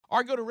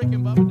or go to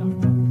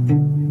rickandbubba.com.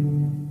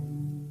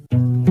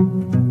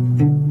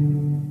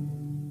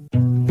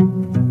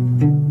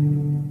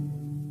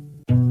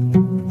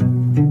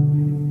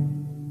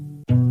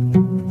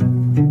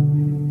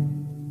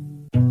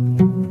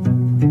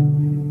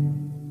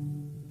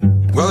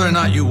 Whether or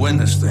not you win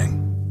this thing,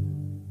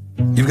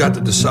 you've got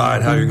to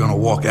decide how you're going to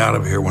walk out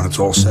of here when it's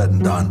all said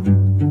and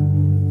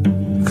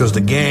done. Because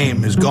the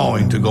game is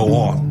going to go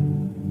on.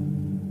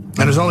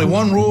 And there's only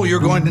one rule you're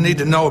going to need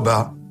to know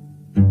about.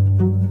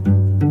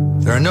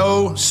 There are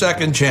no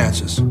second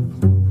chances.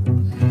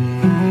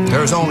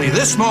 There's only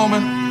this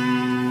moment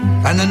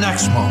and the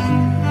next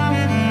moment.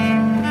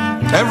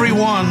 Every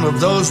one of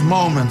those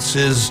moments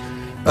is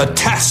a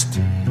test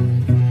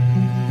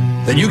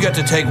that you get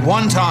to take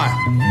one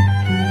time.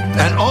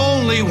 And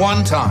only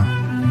one time.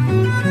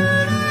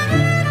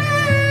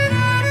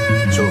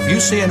 So if you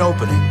see an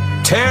opening,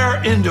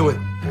 tear into it.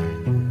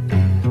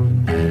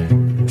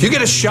 If you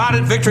get a shot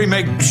at victory,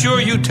 make sure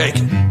you take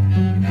it.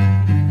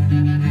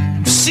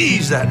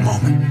 Seize that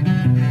moment.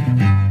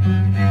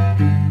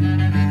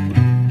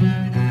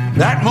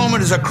 That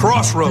moment is a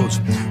crossroads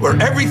where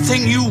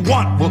everything you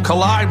want will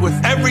collide with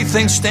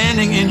everything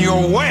standing in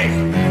your way.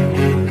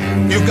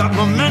 You've got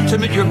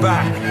momentum at your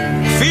back.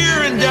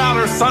 Fear and doubt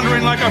are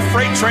thundering like a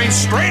freight train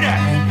straight at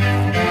you.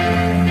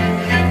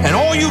 And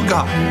all you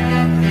got,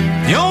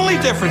 the only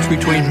difference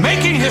between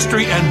making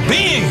history and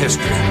being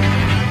history,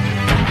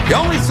 the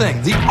only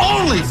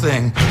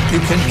thing you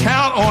can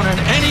count on in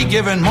any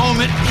given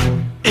moment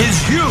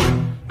is you.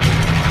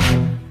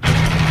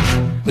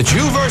 It's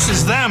you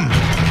versus them.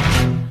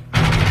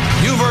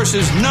 You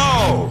versus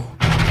no.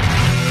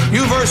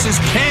 You versus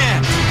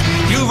can't.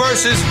 You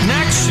versus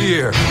next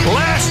year,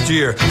 last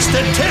year,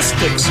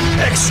 statistics,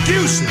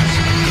 excuses.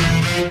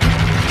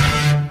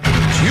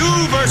 It's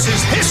you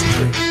versus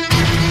history.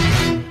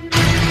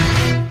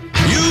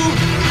 You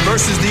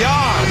versus the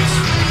odds.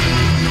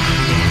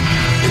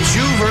 It's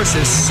you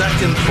versus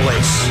second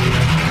place.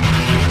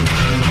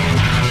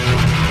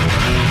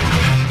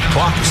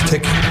 Clock is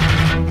ticking.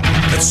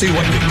 Let's see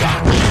what you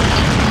got.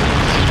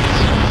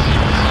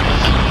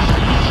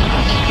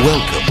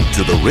 Welcome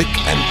to the Rick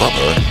and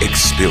Bubba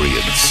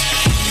Experience.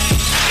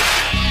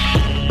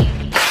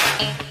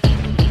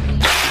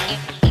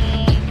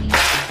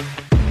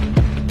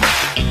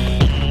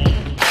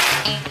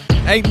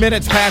 8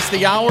 minutes past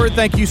the hour.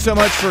 Thank you so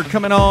much for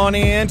coming on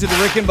in to the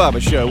Rick and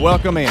Bubba Show.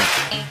 Welcome in.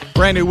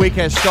 Brand new week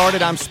has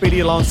started. I'm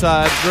Speedy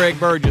alongside Greg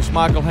Burgess,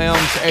 Michael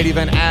Helms, Eddie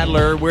Van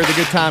Adler. We're the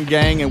Good Time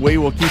Gang, and we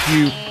will keep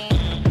you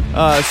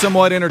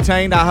somewhat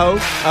entertained, I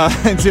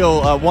hope,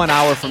 until 1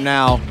 hour from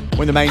now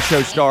when the main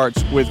show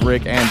starts with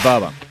Rick and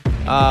Bubba.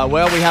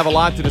 Well, we have a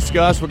lot to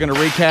discuss. We're going to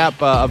recap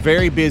a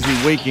very busy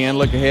weekend,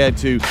 look ahead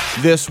to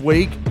this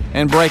week,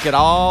 and break it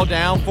all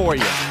down for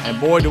you. And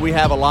boy, do we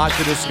have a lot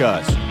to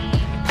discuss.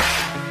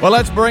 Well,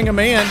 let's bring him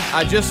in.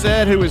 I just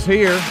said who is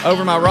here.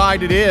 Over my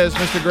right it is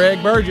Mr.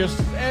 Greg Burgess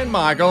and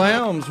Michael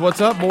Helms. What's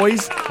up,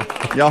 boys?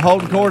 Y'all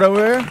holding court over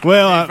there?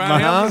 Well,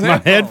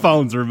 my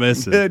headphones are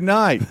missing. Good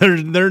night.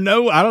 They're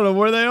no, I don't know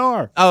where they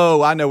are.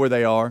 Oh, I know where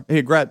they are.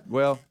 Here, grab.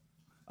 Well,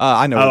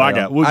 I know. Oh, I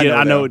got. We'll get.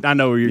 I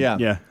know where you're.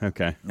 Yeah.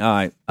 Okay. All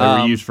right. They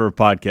were used for a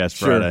podcast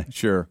Friday.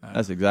 Sure.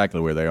 That's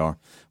exactly where they are.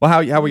 Well, how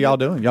are y'all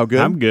doing? Y'all good?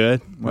 I'm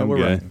good. Well, we're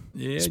good.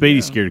 Yeah,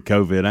 Speedy's scared of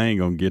COVID. I ain't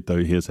gonna get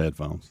his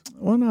headphones.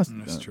 Well,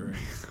 that's true.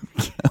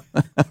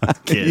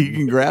 You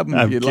can grab them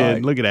if you'd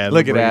like. Look at Adler.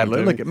 Look at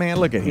Adler. Look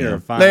at You're him. a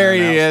fine, there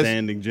he is.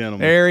 Outstanding gentleman.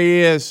 There he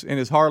is in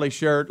his Harley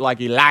shirt, like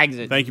he likes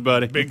it. Thank you,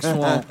 buddy. Big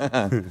swamp.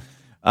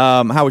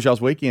 How was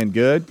y'all's weekend?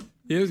 Good.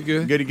 It was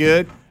good.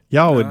 Good.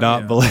 Y'all would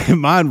not believe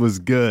mine was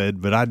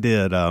good, but I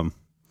did.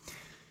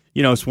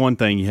 It's one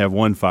thing you have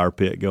one fire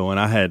pit going.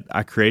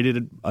 I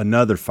created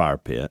another fire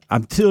pit.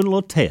 I'm doing a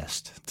little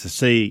test to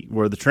see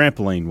where the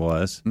trampoline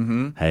was.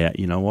 Mm-hmm. Hey,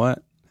 you know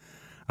what?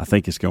 I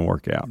think it's going to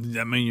work out. Does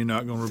that mean you're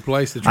not going to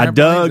replace the trampoline? I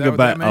dug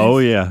about. Oh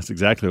yeah, that's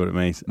exactly what it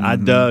means. Mm-hmm. I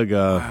dug.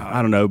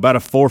 I don't know, about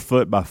a 4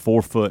 foot by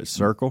 4 foot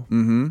circle.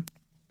 Mm-hmm.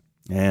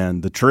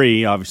 And the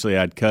tree, obviously,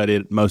 I'd cut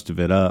most of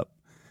it up.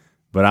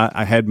 But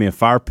I had me a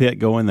fire pit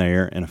going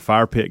there and a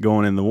fire pit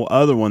going in the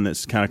other one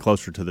that's kind of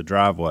closer to the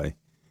driveway.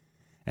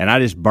 And I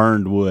just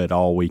burned wood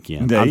all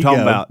weekend. I'm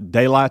talking about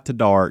daylight to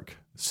dark,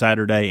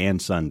 Saturday and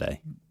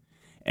Sunday.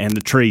 And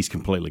the tree's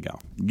completely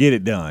gone. Get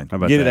it done. How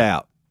about Get that? it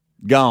out.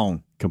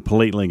 Gone.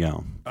 Completely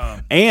gone.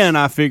 And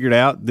I figured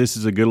out this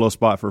is a good little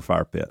spot for a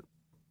fire pit.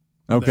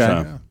 Okay.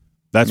 So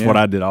that's what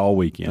I did all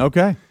weekend.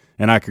 Okay.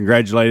 And I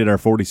congratulated our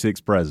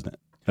 46th president.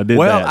 I did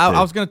well, that,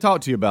 I was going to talk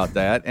to you about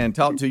that and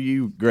talk to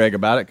you, Greg,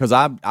 about it because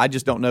I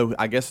just don't know,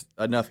 I guess,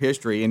 enough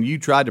history. And you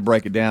tried to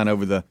break it down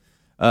over the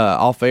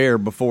off air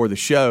before the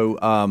show.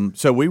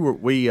 So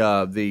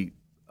the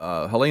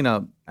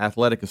Helena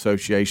Athletic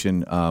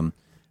Association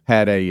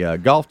had a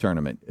golf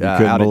tournament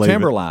out at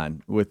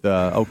Timberline with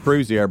old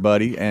Cruzy, our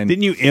buddy. And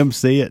didn't you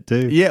MC it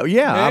too?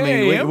 Yeah. I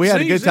mean, we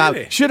had a good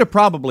time. Should have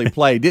probably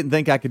played. Didn't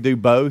think I could do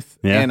both.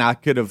 Yeah. And I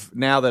could have.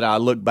 Now that I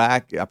look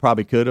back, I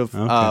probably could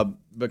have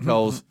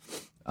because.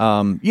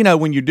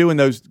 when you're doing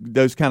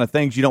those kind of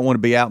things, you don't want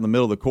to be out in the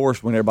middle of the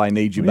course when everybody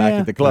needs you back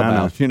at the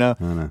clubhouse. I know.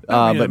 But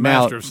now,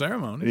 master of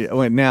ceremonies.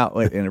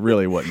 and it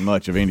really wasn't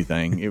much of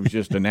anything. It was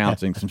just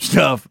announcing some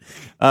stuff,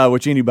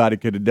 which anybody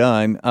could have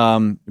done.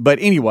 But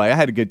anyway, I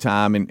had a good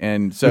time,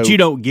 and so. But you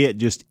don't get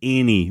just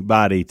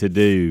anybody to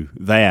do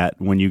that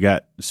when you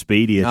got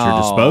Speedy at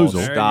your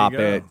disposal. Stop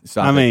it!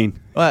 Stop I it. mean,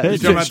 You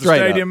talking about the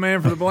stadium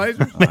man for the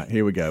Blazers? All right,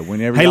 here we go.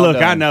 Whenever hey, y'all look,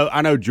 done.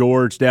 I know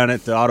George down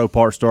at the auto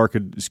parts store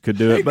could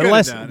do it, but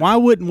why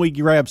wouldn't we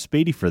grab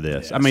Speedy for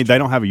this? I mean, they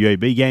don't have a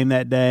UAB game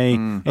that day.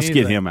 Let's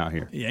get him out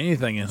here. Yeah,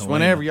 anything in Helena.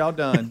 Whenever y'all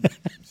done,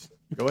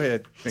 go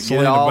ahead.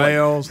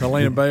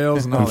 Helena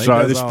Bales, and all. I'm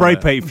sorry, the spray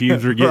paint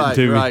fumes are getting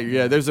to me. Right,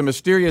 yeah. There's a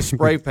mysterious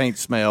spray paint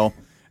smell,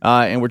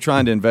 and we're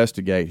trying to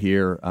investigate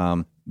here.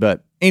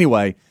 But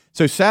anyway,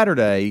 so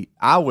Saturday,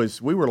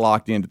 we were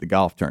locked into the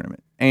golf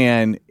tournament,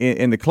 and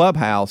in the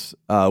clubhouse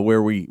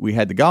where we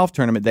had the golf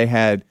tournament, they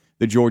had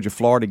the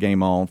Georgia-Florida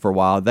game on for a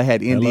while. They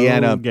had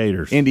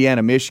Gators.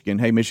 Indiana-Michigan.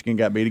 Hey, Michigan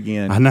got beat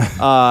again. I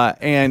know.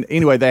 And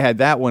anyway, they had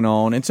that one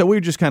on, and so we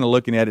were just kind of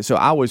looking at it. So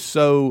I was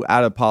so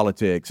out of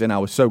politics, and I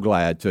was so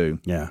glad too.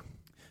 Yeah.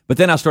 But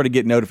then I started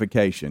getting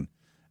notification.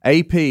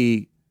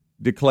 AP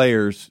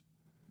declares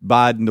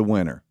Biden the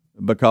winner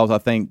because I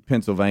think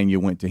Pennsylvania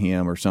went to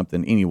him or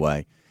something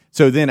anyway.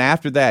 So then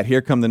after that,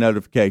 here come the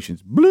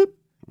notifications. Bloop,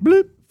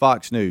 bloop,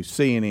 Fox News,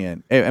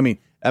 CNN.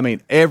 I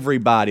mean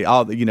everybody,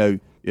 all the,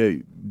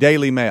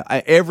 Daily Mail,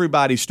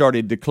 everybody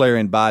started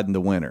declaring Biden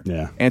the winner.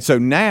 Yeah. And so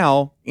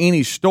now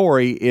any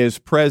story is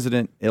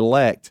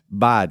President-elect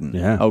Biden.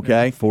 Yeah.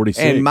 Okay?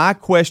 46. And my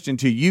question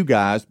to you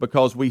guys,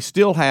 because we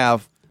still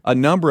have a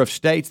number of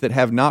states that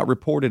have not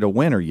reported a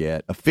winner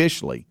yet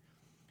officially,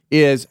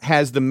 is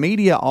has the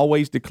media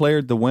always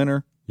declared the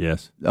winner?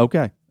 Yes.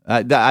 Okay.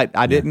 I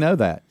didn't know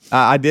that.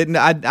 I didn't.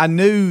 I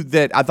knew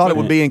that. I thought it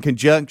would be in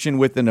conjunction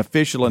with an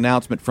official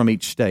announcement from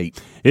each state.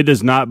 It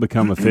does not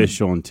become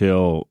official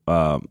until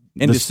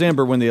in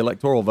December when the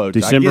electoral vote.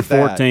 December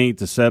 14th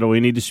to settle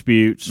any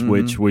disputes,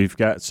 which we've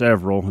got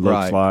several. It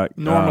looks like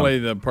normally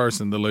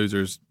the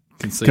losers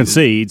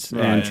concedes,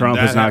 and Trump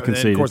has not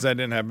conceded. Of course, that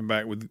didn't happen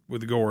back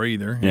with Gore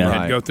either. Yeah. He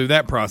had to go through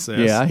that process.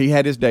 Yeah, he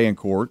had his day in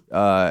court.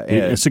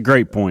 It's a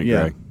great point,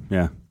 Greg.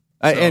 Yeah.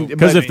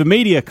 Because if the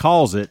media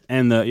calls it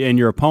and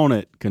your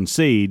opponent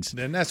concedes,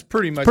 then that's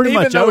pretty much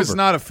over. It's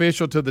not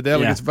official till the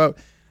delegates vote.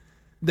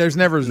 There's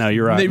never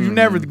you're right. You've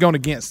never gone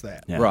against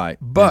that, right?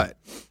 But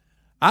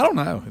I don't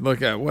know.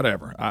 Look at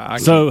whatever.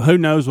 So who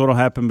knows what'll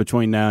happen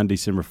between now and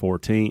December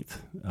 14th?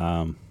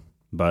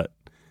 But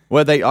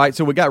all right.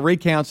 So we got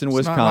recounts in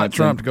Wisconsin. Not like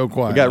Trump to go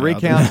quiet. We got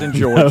recounts in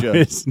Georgia. No,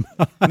 it's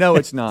not. No,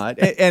 it's not.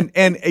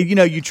 And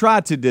you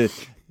try to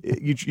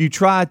you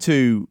try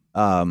to.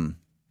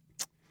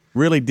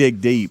 Really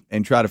dig deep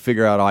and try to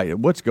figure out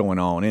what's going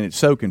on, and it's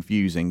so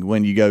confusing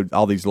when you go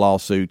all these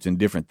lawsuits and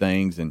different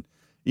things, and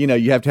you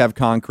have to have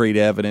concrete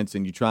evidence,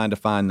 and you're trying to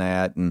find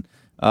that, and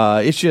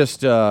it's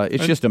just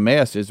a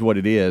mess, is what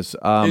it is.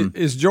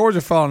 Is Georgia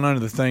falling under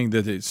the thing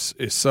that it's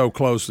so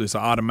close to this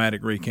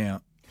automatic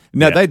recount?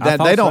 No, they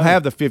don't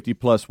have the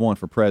 50+1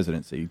 for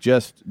presidency.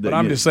 But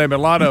I'm just saying, but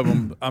a lot of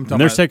them, I'm talking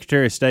their about,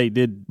 Secretary of State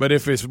did. But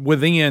if it's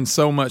within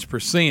so much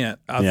percent,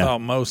 I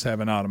thought most have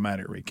an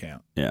automatic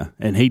recount. Yeah,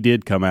 and he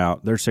did come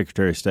out. Their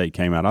Secretary of State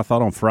came out, I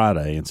thought, on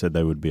Friday and said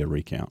they would be a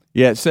recount.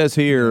 Yeah, it says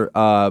here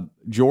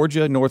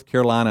Georgia, North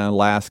Carolina, and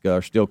Alaska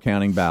are still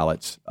counting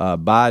ballots.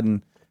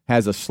 Biden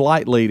has a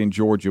slight lead in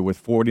Georgia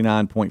with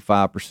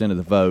 49.5% of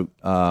the vote.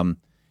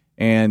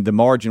 And the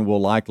margin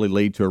will likely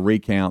lead to a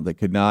recount that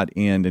could not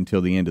end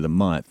until the end of the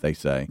month, they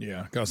say.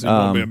 Yeah, because it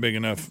won't be a big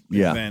enough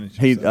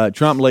advantage.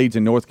 Trump leads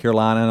in North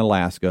Carolina and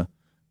Alaska,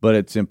 but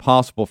it's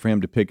impossible for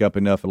him to pick up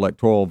enough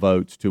electoral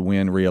votes to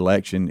win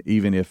re-election,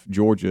 even if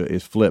Georgia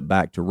is flipped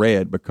back to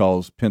red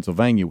because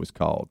Pennsylvania was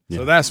called. Yeah.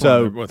 So that's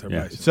what they're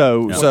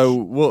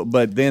basing.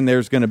 But then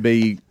there's going to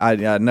be,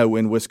 I know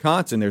in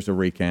Wisconsin there's a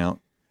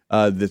recount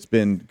that's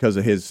been because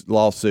of his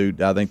lawsuit.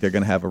 I think they're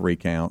going to have a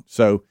recount.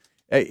 So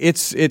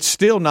it's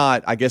still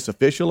not, I guess,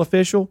 official,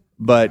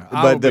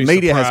 but the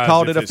media has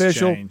called it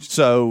official. Changed.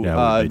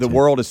 So the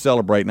world is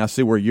celebrating. I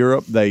see where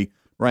Europe, they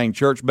rang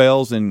church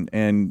bells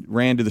and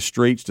ran to the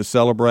streets to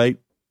celebrate.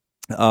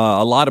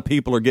 A lot of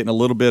people are getting a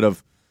little bit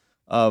of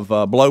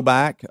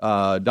blowback.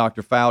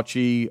 Dr.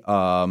 Fauci,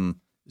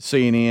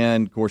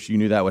 CNN, of course, you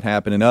knew that would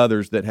happen, and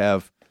others that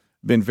have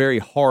been very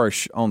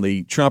harsh on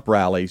the Trump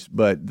rallies,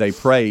 but they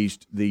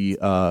praised the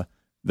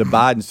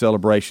Biden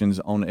celebrations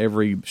on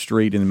every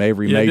street in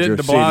every major didn't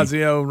de city.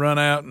 Blasio run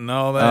out and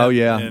all that? Oh,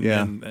 yeah,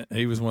 and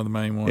he was one of the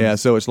main ones. Yeah,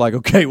 so it's like,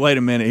 okay, wait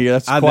a minute here.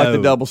 That's quite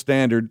the double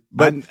standard.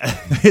 But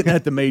isn't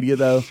that the media,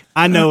 though?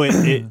 I know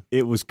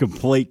it was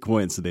complete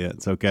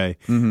coincidence, okay?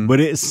 Mm-hmm. But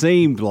it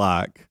seemed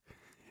like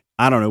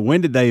I don't know. When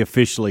did they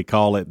officially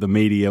call it the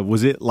media?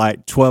 Was it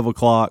like 12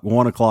 o'clock,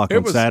 1 o'clock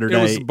on Saturday?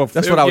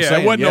 That's what I was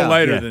saying. It wasn't no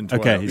later Yeah. than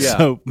 12. Okay, Yeah.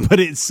 so but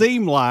it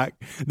seemed like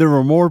there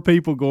were more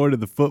people going to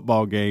the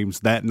football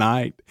games that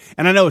night.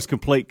 And I know it's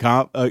complete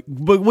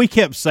but we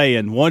kept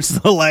saying once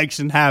the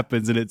election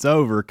happens and it's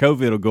over,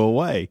 COVID will go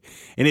away.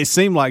 And it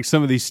seemed like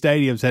some of these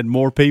stadiums had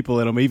more people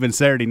in them even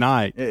Saturday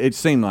night. It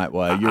seemed that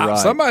way. You're right.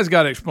 Somebody's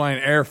got to explain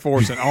Air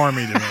Force and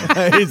Army to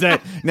me.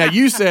 Now,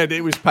 you said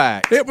it was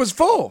packed. It was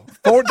full.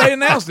 They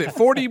announced it.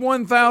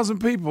 41,000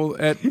 people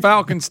at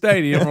Falcon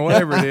Stadium or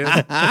whatever it is.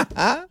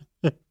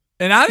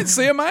 And I didn't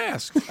see a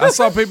mask. I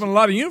saw people in a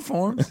lot of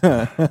uniforms.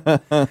 And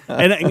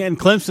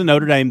Clemson,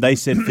 Notre Dame, they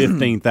said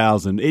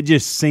 15,000. It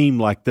just seemed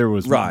like there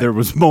was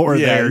more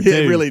there, too.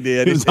 It really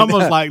did. It was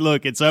almost like,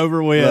 look, it's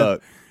over with.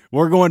 Look.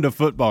 We're going to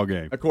football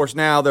game. Of course,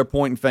 now they're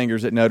pointing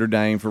fingers at Notre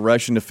Dame for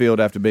rushing the field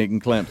after beating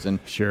Clemson.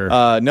 Sure.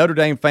 Notre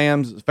Dame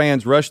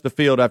fans rushed the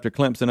field after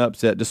Clemson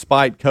upset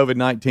despite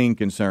COVID-19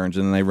 concerns,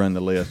 and then they run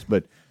the list.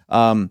 But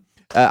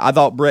I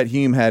thought Brett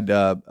Hume had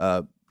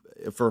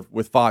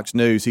with Fox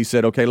News. He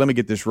said, "Okay, let me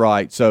get this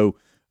right. So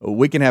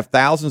we can have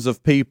thousands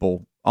of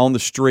people on the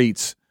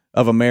streets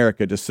of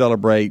America to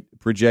celebrate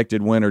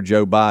projected winner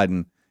Joe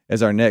Biden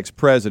as our next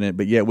president,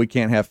 but yet we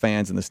can't have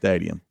fans in the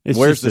stadium.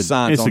 Where's the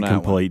signs on that one? It's a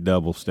complete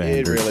double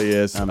standard. It really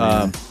is. I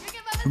mean,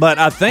 but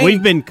I think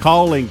we've been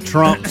calling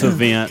Trump's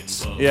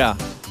events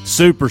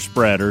super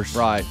spreaders.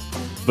 Right.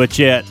 But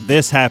yet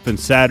this happened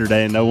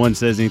Saturday and no one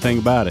says anything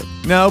about it.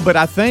 No, but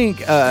I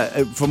think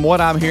from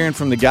what I'm hearing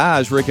from the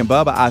guys, Rick and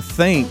Bubba, I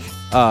think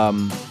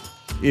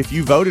if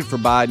you voted for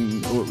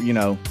Biden, you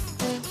know,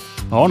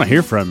 I want to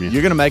hear from you.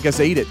 You're going to make us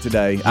eat it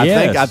today.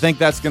 Yes. I think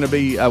that's going to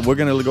be. We're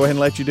going to go ahead and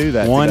let you do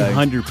that.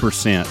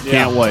 100%.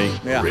 Can't wait.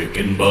 Yeah. Rick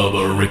and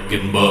Bubba. Rick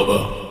and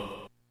Bubba.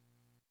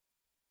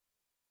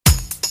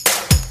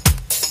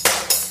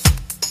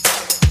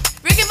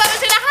 Rick and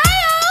Bubba's in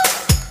Ohio.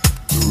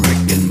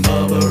 Rick and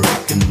Bubba.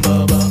 Rick and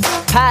Bubba.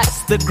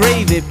 Pass the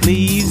gravy,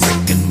 please.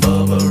 Rick and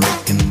Bubba.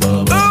 Rick and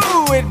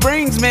Bubba. Ooh, it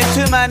brings me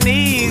to my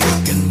knees.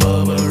 Rick and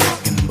Bubba.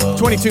 Rick and Bubba.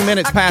 22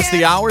 minutes past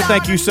the hour.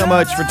 Thank you so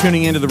much for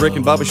tuning into the Rick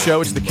and Bubba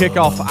Show. It's the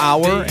kickoff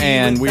hour,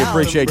 and we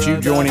appreciate you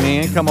joining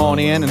in. Come on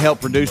in and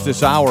help produce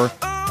this hour.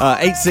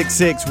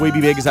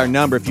 866-WE-BE-BIG is our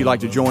number if you'd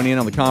like to join in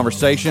on the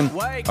conversation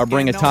or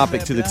bring a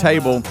topic to the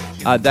table.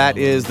 That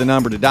is the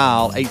number to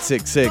dial,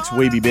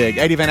 866-WE-BE-BIG.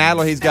 Eddie Van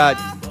Adler, he's got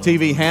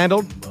TV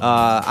handled.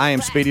 I am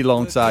Speedy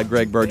alongside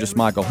Greg Burgess,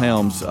 Michael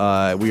Helms.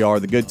 We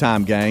are the Good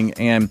Time Gang.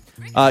 And,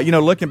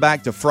 looking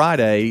back to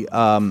Friday,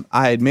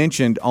 I had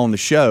mentioned on the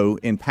show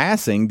in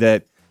passing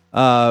that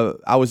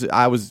I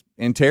was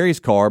in Terry's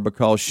car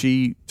because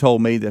she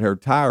told me that her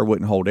tire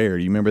wouldn't hold air.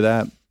 Do you remember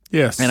that?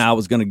 Yes. And I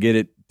was going to get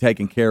it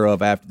taken care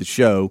of after the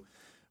show.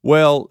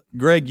 Well,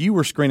 Greg, you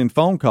were screening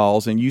phone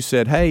calls, and you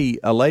said, hey,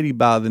 a lady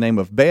by the name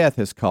of Beth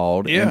has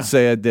called and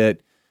said that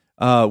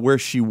where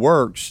she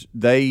works,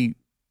 they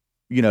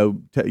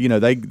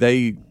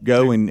they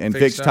go and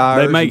fix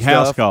tires. They make and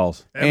house stuff.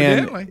 calls.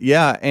 Evidently.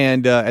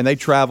 And they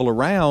travel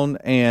around,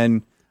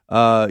 and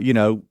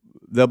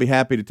they'll be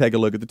happy to take a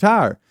look at the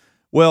tire.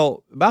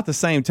 Well, about the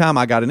same time,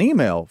 I got an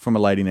email from a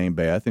lady named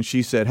Beth, and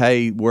she said,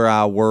 hey, where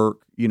I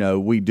work,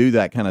 we do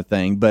that kind of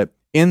thing. But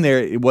in there,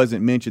 it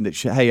wasn't mentioned that,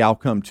 hey, I'll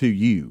come to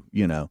you,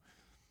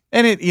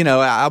 And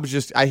I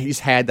just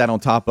had that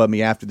on top of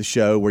me after the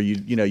show where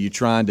you're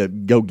trying to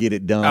go get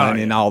it done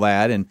and all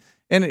that. And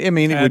I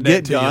mean, it would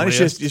get done.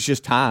 It's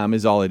just time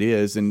is all it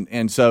is.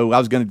 And so I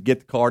was going to get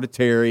the car to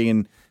Terry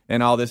and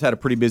all this. Had a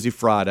pretty busy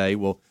Friday.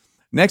 Well,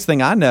 next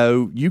thing I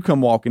know, you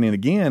come walking in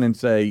again and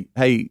say,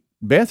 hey,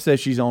 Beth says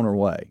she's on her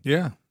way.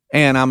 Yeah.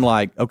 And I'm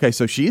like, okay,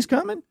 so she's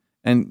coming?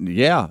 And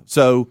yeah.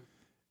 So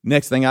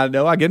next thing I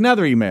know, I get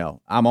another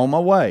email. I'm on my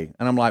way.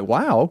 And I'm like,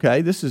 wow,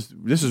 okay, this is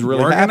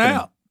really Working happening.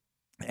 out.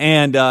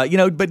 And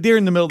but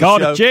during the middle of the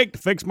Called show, a chick to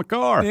fix my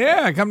car.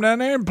 Yeah, come down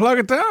there and plug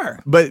a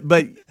tire. But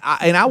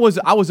I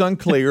was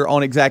unclear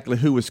on exactly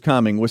who was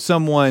coming. Was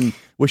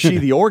she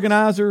the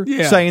organizer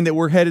saying that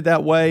we're headed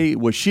that way?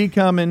 Was she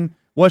coming?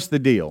 What's the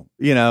deal?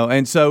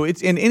 And so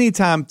it's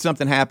anytime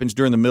something happens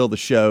during the middle of the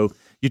show,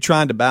 you're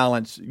trying to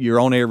balance your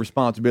on air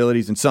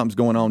responsibilities and something's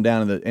going on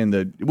down in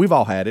the we've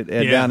all had it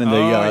down in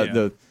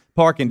the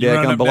parking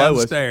deck and below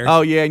us.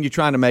 Oh yeah, and you're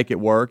trying to make it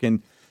work.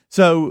 And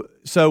so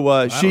she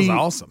was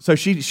awesome. So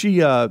she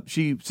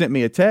sent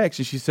me a text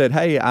and she said,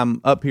 hey,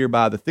 I'm up here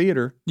by the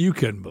theater. You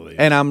couldn't believe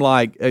it. And I'm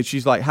like,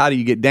 she's like, how do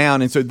you get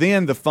down? And so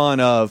then the fun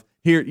of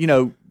here,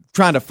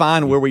 trying to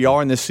find where we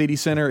are in this city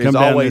center Come is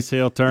down always this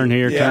hill, turn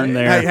here, turn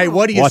there. Hey,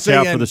 what are you Watch seeing?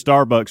 out for the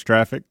Starbucks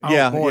traffic.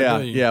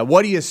 Yeah.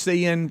 What are you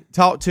seeing?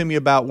 Talk to me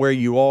about where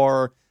you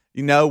are.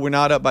 We're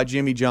not up by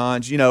Jimmy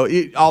John's.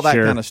 All that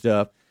kind of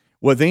stuff.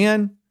 Well,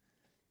 then,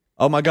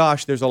 oh my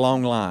gosh, there's a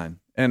long line,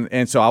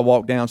 and so I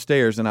walked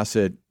downstairs and I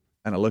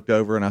looked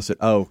over and I said,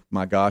 oh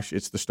my gosh,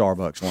 it's the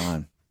Starbucks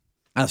line.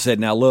 I said,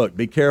 now look,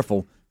 be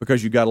careful.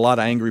 Because you've got a lot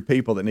of angry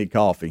people that need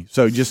coffee.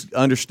 So just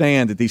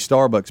understand that these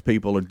Starbucks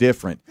people are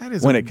different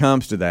when it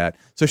comes to that.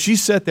 So she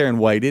sat there and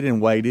waited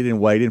and waited and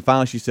waited. And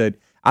finally she said,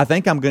 I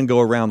think I'm going to go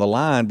around the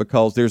line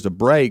because there's a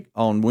break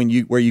on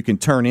where you can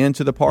turn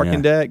into the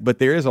parking deck, but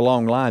there is a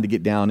long line to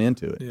get down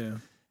into it. Yeah.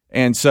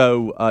 And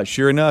so,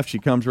 sure enough, she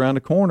comes around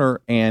the corner,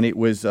 and it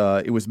was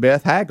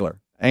Beth Hagler,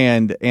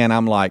 and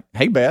I'm like,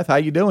 "Hey, Beth, how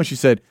you doing?" She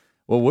said,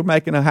 "Well, we're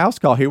making a house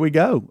call. Here we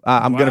go.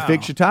 I'm going to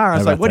fix your tire." I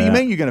was like, "What do you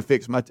mean you're going to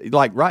fix my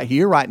like right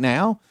here, right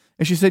now?"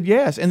 And she said,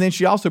 "Yes." And then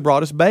she also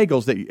brought us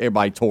bagels that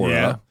everybody tore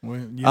up.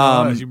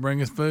 Well, you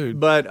bring us food,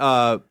 but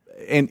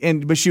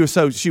but she was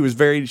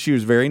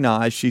very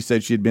nice. She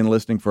said she had been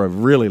listening for a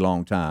really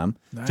long time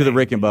to the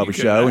Rick and Bubba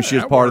show, and she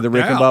was part of the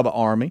Rick and Bubba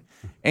army.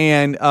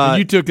 And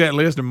you took that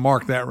list and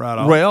marked that right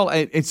off. Well,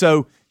 and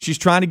so she's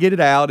trying to get it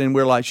out,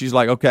 and she's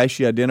like, okay,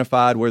 she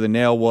identified where the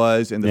nail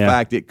was and the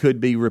fact it could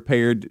be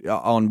repaired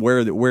on where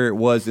it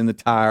was in the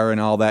tire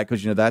and all that,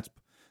 because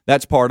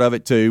that's part of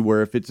it too.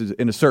 Where if it's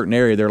in a certain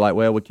area, they're like,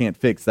 well, we can't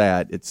fix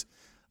that. It's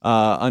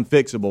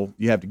unfixable.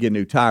 You have to get a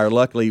new tire.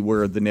 Luckily,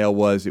 where the nail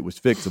was, it was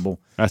fixable.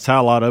 That's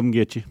how a lot of them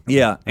get you.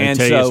 Yeah, and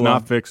tell you it's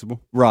not fixable.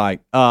 Right.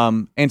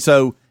 And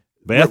so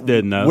Beth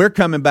didn't know. We're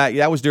coming back.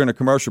 That was during a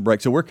commercial break,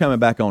 so we're coming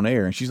back on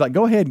air, and she's like,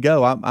 "Go ahead and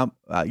go.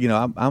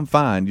 I'm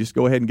fine. Just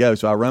go ahead and go."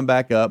 So I run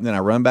back up, and then I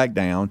run back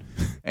down,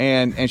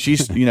 and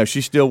she's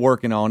she's still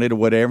working on it or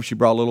whatever. She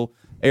brought a little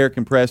air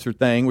compressor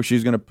thing where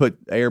she's going to put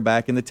air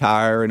back in the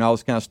tire and all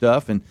this kind of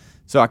stuff. And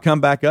so I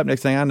come back up.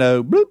 Next thing I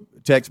know, bloop,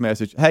 text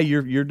message, "Hey,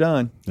 you're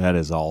done." That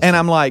is awesome. And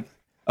I'm like,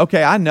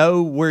 okay, I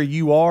know where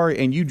you are,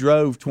 and you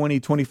drove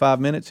 20-25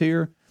 minutes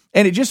here.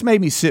 And it just made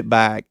me sit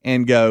back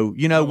and go,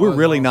 we're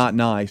really not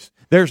nice.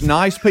 There's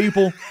nice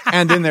people,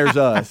 and then there's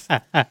us.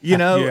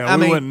 Yeah,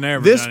 we wouldn't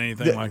never done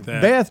anything like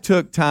that. Beth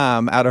took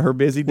time out of her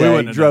busy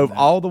day, drove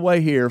all the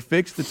way here,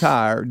 fixed the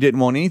tire,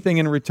 didn't want anything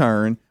in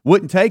return,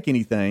 wouldn't take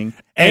anything,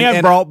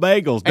 and brought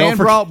bagels.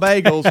 Brought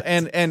bagels,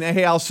 and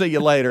hey, I'll see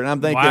you later. And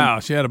I'm thinking, wow,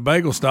 she had a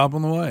bagel stop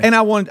on the way. And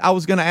I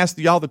was going to ask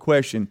y'all the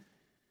question.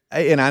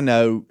 And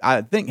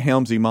I think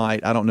Helmsy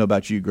might. I don't know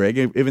about you, Greg.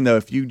 Even though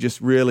if you just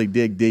really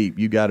dig deep,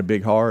 you got a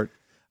big heart.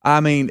 I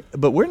mean,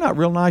 but we're not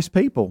real nice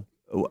people.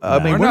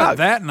 I mean, we're not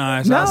that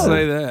nice. No. I'll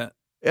say that.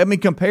 I mean,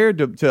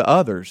 compared to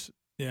others,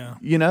 yeah,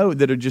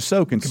 that are just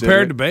so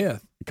considerate. Compared to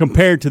Beth,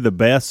 compared to the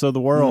best of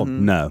the world,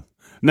 no.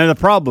 Now the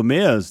problem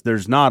is,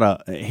 there's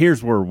not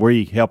here's where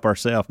we help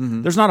ourselves.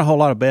 There's not a whole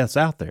lot of Beths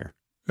out there.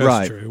 That's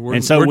right. True.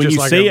 And so when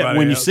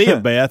you see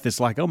it, Beth, it's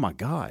like, oh my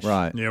gosh,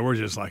 right? Yeah, we're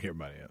just like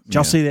everybody else. Did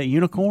y'all see that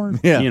unicorn?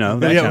 Yeah,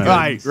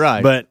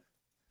 right. But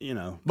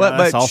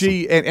but awesome.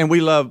 she and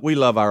we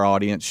love our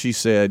audience. She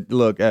said,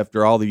 "Look,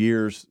 after all the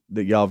years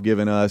that y'all have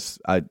given us,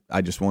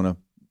 I just want to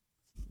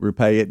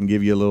repay it and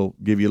give you a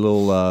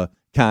little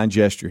kind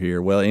gesture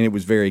here." Well, and it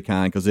was very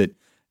kind because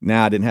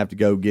now I didn't have to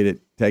go get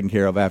it taken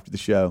care of after the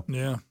show.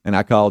 Yeah. And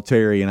I called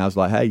Terry and I was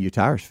like, "Hey, your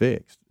tire's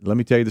fixed. Let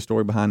me tell you the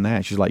story behind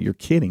that." She's like, "You're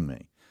kidding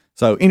me."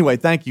 So anyway,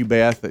 thank you,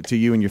 Beth, to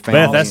you and your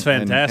family. Beth, that's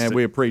fantastic, and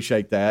we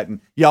appreciate that. And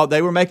y'all,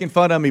 they were making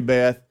fun of me,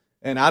 Beth,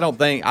 and I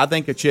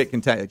think a chick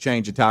can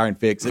change a tire and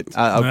fix it.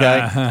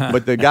 Okay,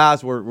 but the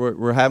guys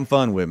were having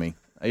fun with me,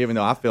 even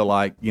though I feel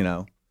like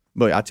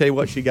But I tell you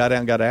what, she got out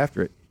and got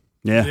after it.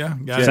 Yeah,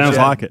 sounds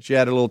like it. She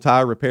had a little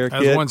tire repair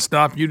kit. That's one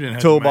stop you didn't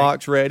have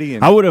toolbox ready.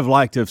 And I would have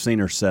liked to have seen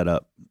her set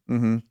up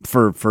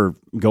for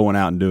going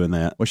out and doing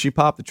that. Well, she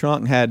popped the trunk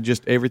and had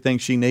just everything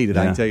she needed.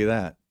 Yeah. I can tell you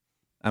that.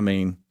 I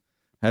mean.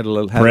 Had a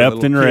little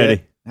prepped and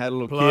ready. Had a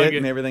little Plug kit it.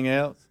 and everything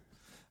else.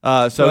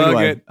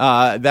 Anyway,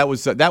 that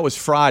was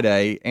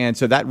Friday, and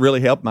so that really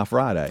helped my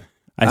Friday.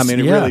 I mean,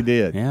 it really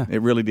did. Yeah, it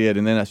really did.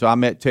 And then so I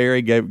met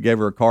Terry, gave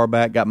her a car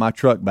back, got my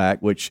truck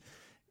back. Which,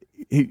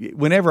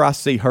 whenever I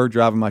see her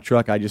driving my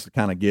truck, I just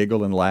kind of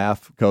giggle and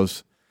laugh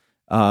because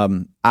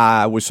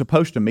I was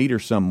supposed to meet her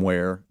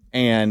somewhere,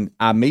 and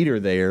I meet her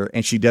there,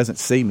 and she doesn't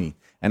see me.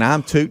 And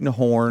I'm tooting the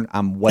horn.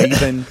 I'm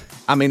waving.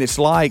 I mean, it's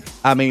like,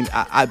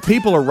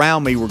 people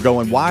around me were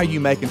going, "Why are you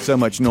making so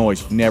much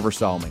noise?" Never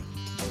saw me.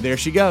 There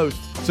she goes.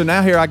 So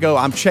now here I go.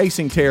 I'm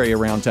chasing Terry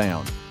around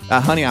town.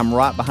 Honey, I'm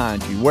right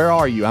behind you. Where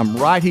are you? I'm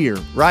right here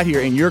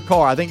in your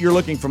car. I think you're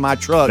looking for my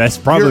truck. That's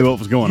probably what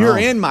was going on. You're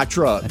in my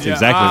truck. That's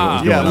exactly what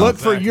was going on. Yeah, look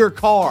for your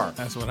car.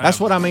 That's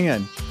what I'm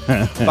in.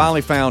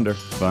 Finally found her.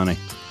 Funny.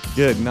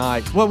 Good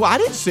night. Well, I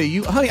didn't see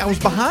you. Honey, I was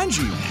behind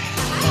you.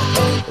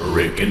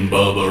 Rick and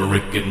Bubba,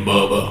 Rick and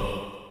Bubba.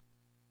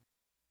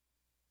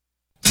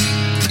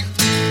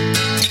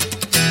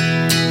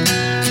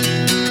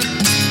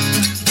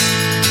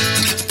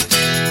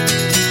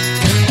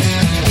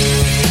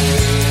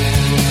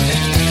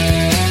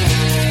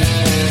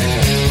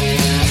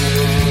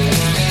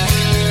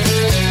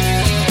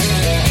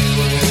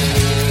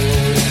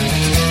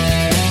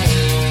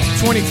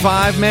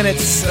 25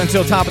 minutes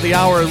until top of the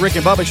hour. The Rick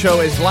and Bubba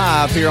Show is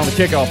live here on the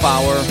Kickoff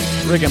Hour.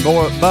 Rick and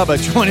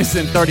Bubba join us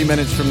in 30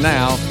 minutes from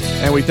now,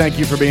 and we thank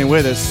you for being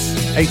with us.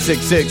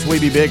 866 We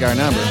Be Big, our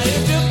number.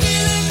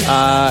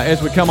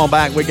 As we come on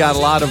back, we got a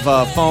lot of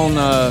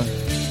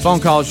phone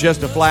calls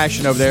just a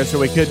flashing over there, so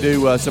we could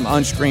do some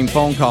unscreened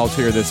phone calls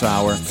here this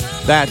hour.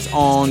 That's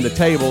on the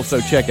table,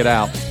 so check it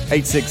out.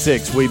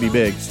 866 We Be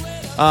Big.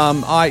 All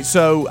right,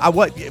 so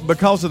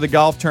because of the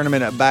golf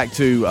tournament, back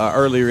to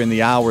earlier in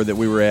the hour that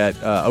we were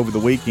at over the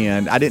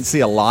weekend, I didn't see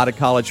a lot of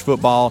college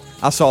football.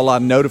 I saw a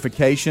lot of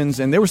notifications,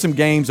 and there were some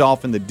games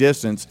off in the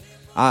distance.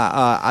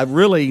 I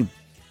really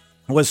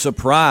was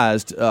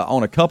surprised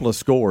on a couple of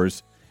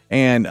scores,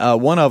 and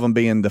one of them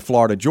being the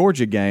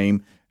Florida-Georgia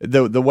game,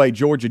 the way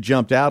Georgia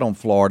jumped out on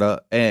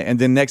Florida, and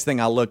then next thing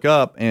I look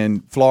up,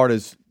 and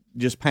Florida's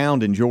just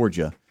pounding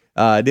Georgia.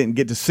 I didn't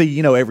get to see,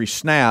 every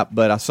snap,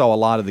 but I saw a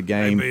lot of the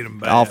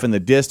game off in the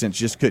distance.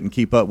 Just couldn't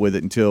keep up with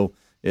it until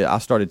I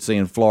started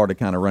seeing Florida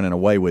kind of running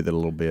away with it a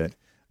little bit.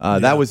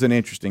 That was an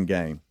interesting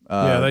game.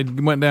 They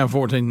went down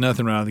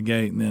 14-0 right out of the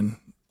gate and then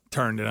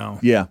turned it on.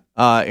 Yeah.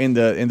 In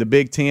the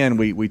Big Ten,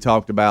 we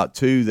talked about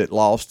two that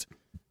lost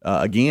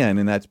again,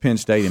 and that's Penn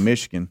State and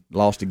Michigan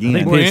lost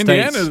again. Well,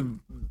 Indiana's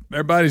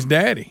everybody's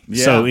daddy.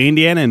 Yeah. So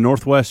Indiana and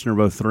Northwestern are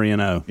both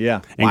 3-0.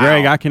 Yeah. And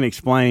Greg, I can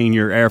explain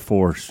your Air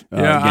Force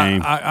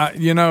game. I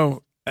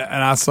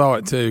and I saw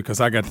it too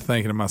because I got to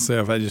thinking to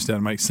myself, that just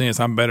doesn't make sense.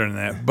 I'm better than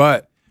that.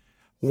 But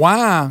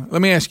why?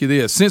 Let me ask you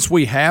this: since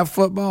we have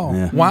football,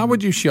 why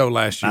would you show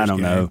last year's game? I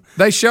don't know.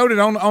 They showed it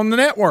on the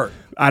network.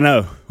 I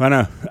know. I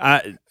don't.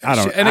 And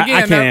again, I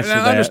can't answer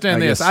that. Understand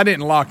this. I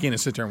didn't lock in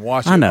and sit there and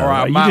watch it. I know. Or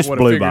I You might just would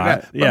blew have figured by it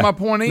out. it. Yeah. But my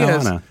point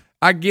is,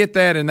 I get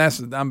that, and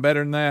I'm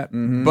better than that.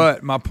 Mm-hmm.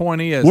 But my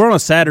point is, we're on a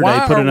Saturday.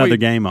 Put another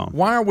game on.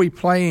 Why are we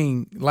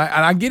playing? And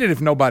I get it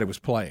if nobody was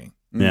playing,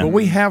 but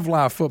we have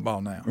live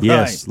football now.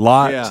 Yes,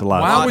 lots of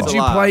live. Why would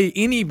you live. play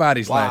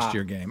anybody's last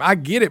year game? I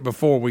get it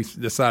before we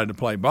decided to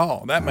play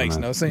ball. That makes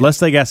no sense. Unless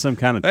they got some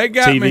kind of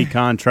TV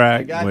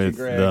contract with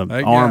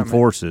the armed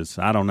forces.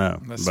 I don't know.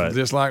 That's but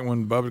just like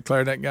when Bubba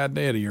declared that guy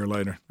dead a year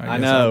later. I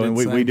know, and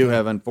we do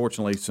have,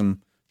 unfortunately, some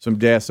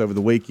deaths over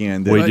the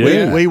weekend that We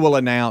do. we will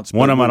announce.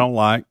 one of them I don't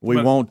like.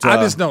 We won't. I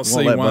just don't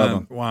see let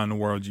why Bubba. in the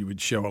world you would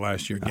show a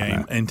last year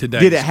game and today.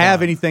 Did it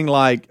have anything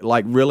like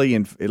really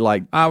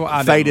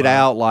I faded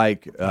don't know.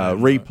 out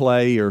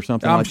replay or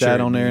something I'm like that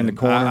sure on there in the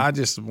corner? I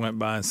just went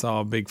by and saw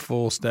a big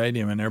full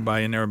stadium and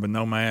everybody in there with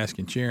no mask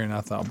and cheering.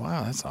 I thought,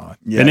 wow, that's odd.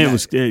 And it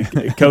was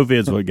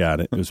COVID's what got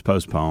it. It was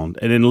postponed.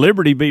 And then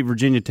Liberty beat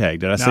Virginia Tech.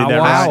 Did I say that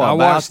right? I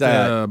watched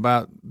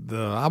that?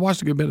 I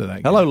watched a good bit of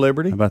that. Hello, game.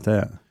 Liberty. How about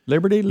that?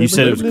 Liberty. You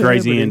said it was a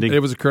crazy ending.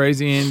 It was a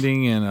crazy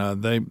ending,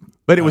 and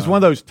But it was one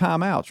of those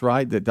timeouts,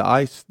 right? That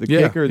the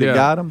kicker that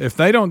got them. If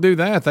they don't do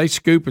that, they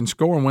scoop and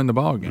score and win the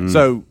ball game.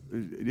 So,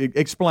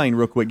 explain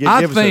real quick.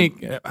 I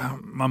think,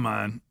 my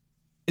mind,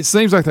 it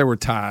seems like they were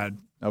tied.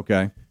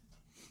 Okay.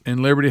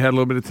 And Liberty had a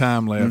little bit of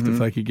time left if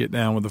they could get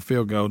down with a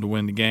field goal to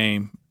win the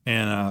game.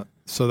 And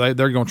so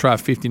they're going to try a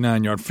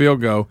 59-yard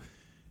field goal.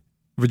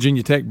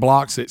 Virginia Tech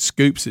blocks it,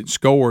 scoops it,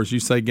 scores. You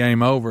say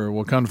game over.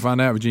 Well, come to find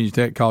out, Virginia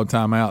Tech called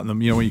timeout. And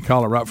when you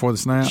call it right before the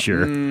snap?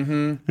 Sure.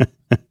 Mm-hmm.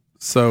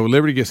 So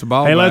Liberty gets the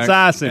ball Hey, back. let's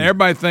ice him. And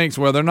everybody thinks,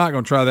 well, they're not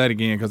going to try that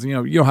again because,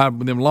 you'll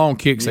have them long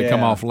kicks that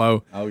come off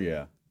low. Oh,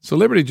 yeah. So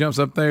Liberty jumps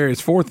up there.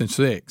 It's 4th and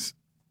 6.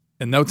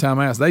 And no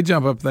timeouts. They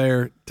jump up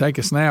there, take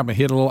a snap, and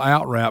hit a little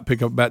out route,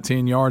 pick up about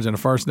 10 yards and a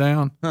first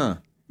down.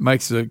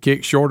 Makes the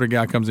kick shorter.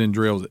 Guy comes in,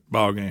 drills it.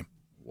 Ball game.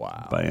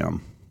 Wow.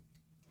 Bam.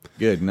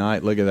 Good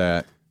night. Look at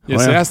that. Yeah,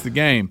 so that's the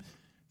game.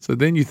 So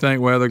then you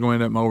think, well, they're going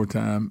to end up in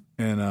overtime.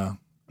 And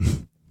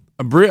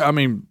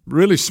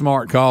really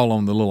smart call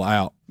on the little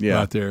out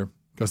right there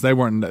because they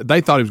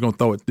thought he was going to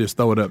throw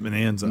it up in the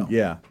end zone.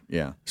 Yeah,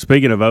 yeah.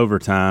 Speaking of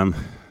overtime,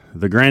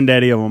 the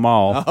granddaddy of them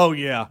all. Oh,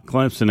 yeah.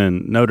 Clemson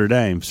and Notre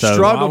Dame. So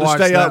Struggled to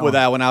stay up with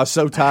that one. I was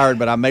so tired,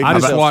 but I made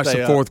myself just watched stay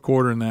the up. fourth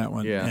quarter in that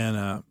one. Yeah.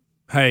 And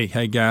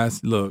hey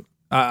guys, look,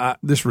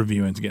 this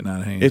reviewing's getting out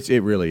of hand.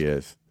 It really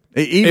is.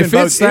 Even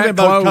both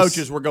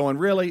coaches were going,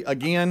 really?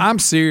 Again? I'm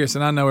serious,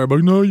 and I know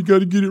everybody, no, you got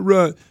to get it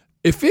right.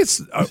 If it's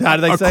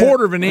a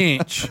quarter of an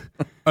inch,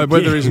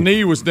 whether his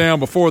knee was down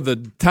before the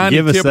tiny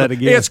Give us tip, that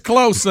again. It's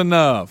close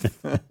enough.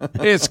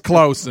 It's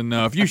close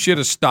enough. You should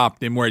have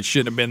stopped him where it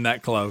shouldn't have been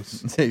that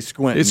close. He's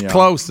squinting. It's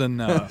close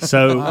enough.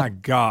 So, my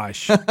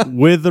gosh.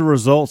 With the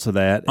results of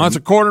that, it's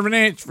a quarter of an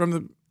inch from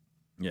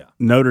the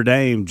Notre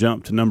Dame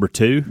jumped to number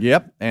 2.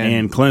 Yep.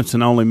 And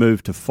Clemson only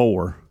moved to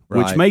 4.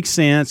 Right. Which makes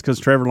sense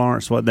because Trevor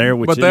Lawrence wasn't there.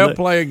 But they'll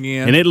play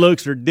again. And it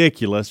looks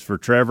ridiculous for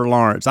Trevor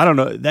Lawrence. I don't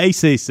know. The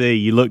ACC,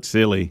 you looked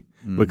silly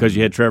because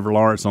you had Trevor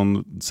Lawrence on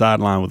the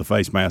sideline with a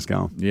face mask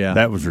on. Yeah.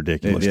 That was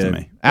ridiculous to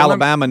me.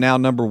 Alabama now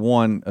number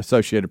 1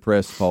 Associated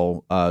Press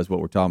poll is what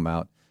we're talking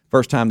about.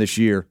 First time this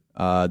year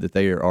that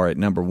they are at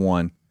number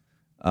 1.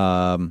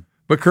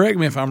 But correct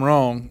me if I'm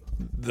wrong.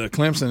 The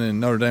Clemson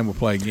and Notre Dame will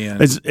play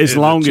again. As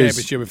long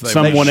as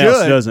someone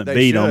else doesn't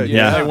beat them.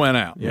 Yeah, they went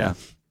out.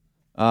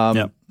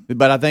 Yeah.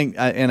 But I think,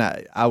 and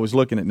I was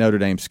looking at Notre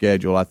Dame's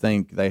schedule. I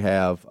think they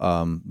have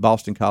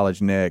Boston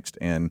College next,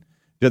 and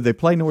did they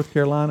play North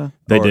Carolina?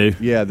 They do.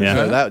 Yeah,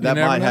 so that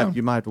might have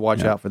you might have to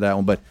watch out for that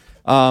one. But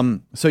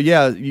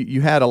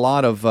you had a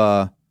lot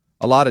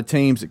of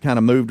teams that kind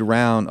of moved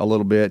around a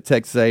little bit.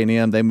 Texas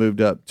A&M, they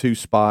moved up 2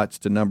 spots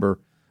to number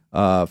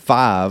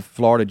 5.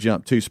 Florida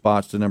jumped 2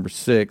 spots to number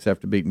 6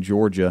 after beating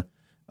Georgia.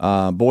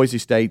 Boise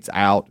State's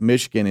out.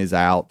 Michigan is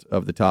out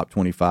of the top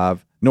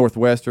 25.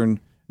 Northwestern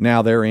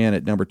Now they're in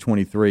at number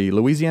 23.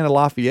 Louisiana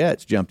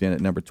Lafayette's jumped in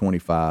at number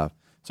 25.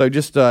 So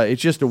just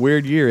it's just a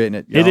weird year, isn't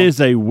it? It is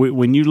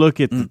when you look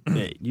at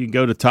you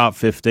go to top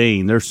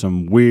 15. There's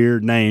some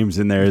weird names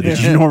in there that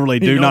you normally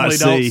don't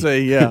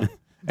see. Yeah,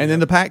 and then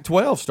the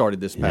Pac-12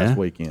 started this past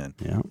weekend.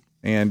 Yeah,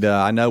 and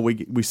I know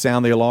we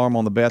sound the alarm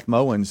on the Beth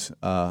Mowins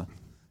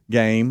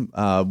game,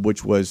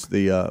 which was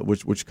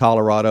which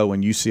Colorado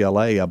and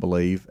UCLA, I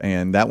believe,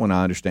 and that one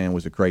I understand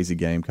was a crazy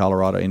game.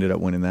 Colorado ended up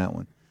winning that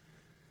one.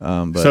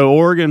 So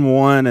Oregon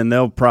won, and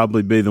they'll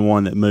probably be the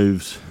one that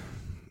moves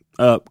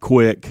up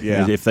quick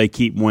if they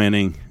keep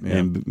winning,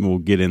 and we'll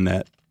get in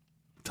that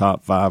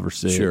top 5 or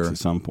 6 at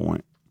some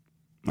point.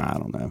 I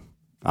don't know.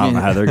 I don't know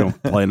how they're going to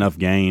play enough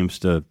games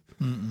to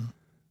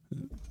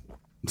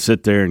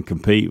sit there and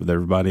compete with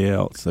everybody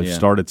else. They've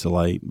started so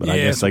late, but I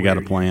guess they got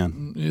a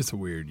plan. It's a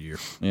weird year.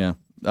 Yeah.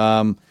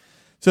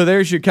 So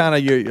there's your kind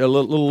of your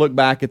little look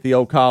back at the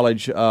old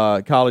college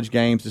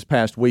games this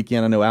past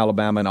weekend. I know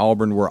Alabama and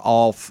Auburn were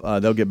off.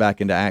 They'll get back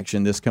into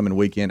action this coming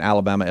weekend.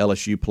 Alabama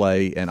LSU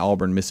play and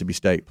Auburn Mississippi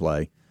State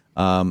play.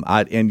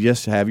 And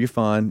just have your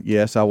fun.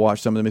 Yes, I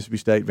watched some of the Mississippi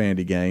State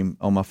Vandy game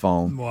on my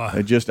phone. Wow.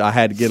 I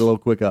had to get a little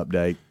quick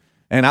update,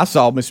 and I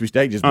saw Mississippi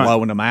State just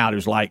blowing them out. It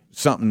was like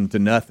something to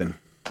nothing.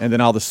 And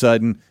then all of a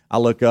sudden, I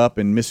look up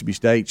and Mississippi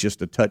State's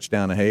just a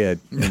touchdown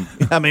ahead. And,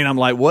 I mean, I'm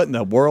like, what in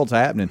the world's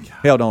happening?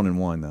 Held on and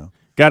won though.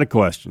 Got a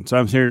question. So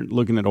I'm here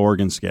looking at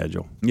Oregon's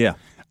schedule. Yeah.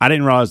 I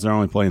didn't realize they're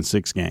only playing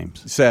 6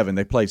 games. 7.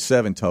 They played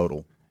 7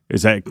 total.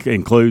 Does that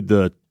include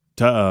the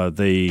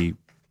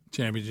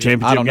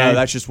championship? I don't know. Game?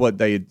 That's just what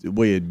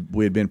we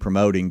had been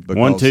promoting.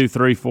 1, 2,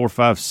 3, 4,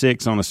 5,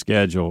 6 on a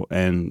schedule,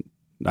 and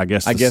I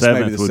guess the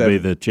 7th would be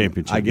the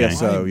championship. I guess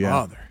game. so.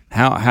 Yeah.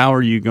 How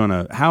are you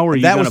gonna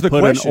put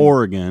question. an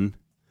Oregon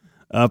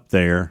up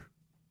there?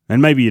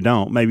 And maybe you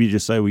don't. Maybe you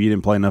just say, well, you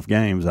didn't play enough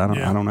games. I don't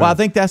know. Well, I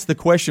think that's the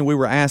question we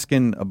were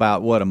asking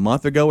about, a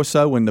month ago or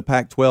so when the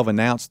Pac-12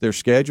 announced their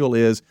schedule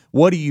is,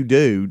 what do you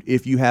do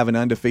if you have an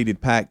undefeated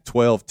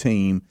Pac-12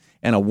 team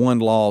and a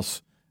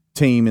one-loss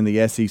team in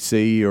the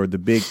SEC or the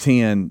Big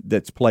Ten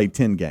that's played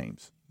 10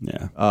 games?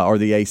 Yeah. Or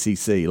the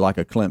ACC, like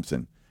a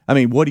Clemson. I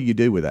mean, what do you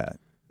do with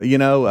that? You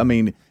know, I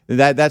mean,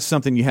 that's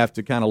something you have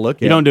to kind of look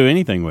at. You don't do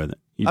anything with it.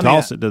 You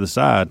toss it to the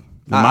side.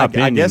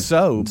 I guess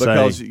so,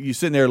 because you're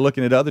sitting there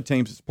looking at other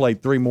teams that's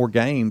played 3 more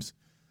games,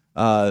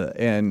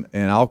 and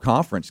all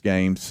conference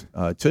games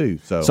too.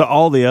 So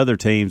all the other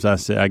teams,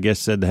 I guess,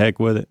 said the heck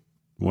with it.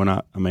 Why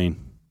not? I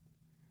mean,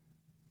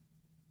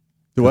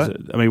 what?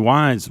 I mean,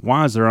 why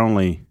is there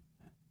only?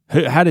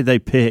 How did they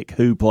pick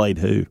who played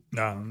who?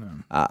 I don't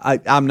know.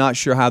 I'm not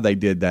sure how they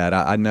did that.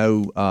 I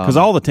know because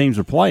all the teams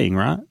are playing,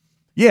 right?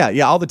 Yeah,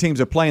 all the teams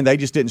are playing. They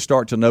just didn't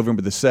start till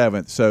November the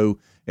 7th. So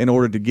in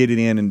order to get it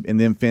in and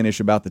then finish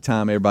about the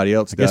time everybody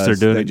else does, they're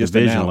doing they it just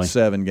divisionally. announced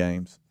 7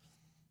 games.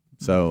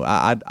 So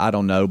I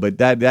don't know, but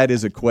that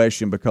is a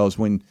question because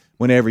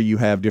whenever you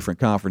have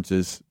different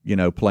conferences,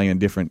 playing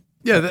different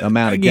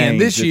amount of games,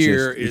 this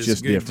year it's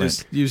just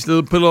different. You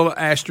still put a little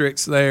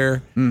asterisks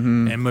there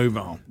and move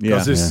on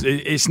because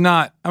it's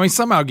not. I mean,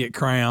 somehow get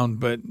crowned,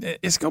 but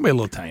it's going to be a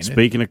little tainted.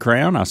 Speaking of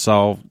crown, I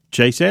saw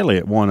Chase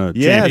Elliott won a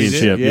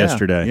championship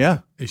yesterday. Yeah,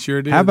 he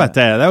sure did. How about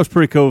that? That was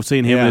pretty cool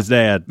seeing him and his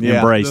dad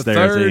embrace there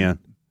at the end.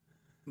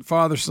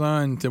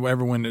 Father-son to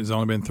ever win, there's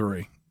only been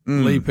 3.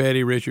 Lee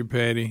Petty, Richard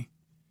Petty,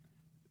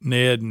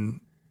 Ned,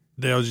 and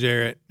Dale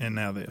Jarrett, and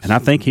now this. And I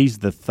think he's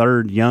the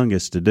 3rd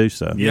youngest to do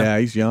so. Yeah,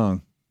 he's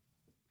young.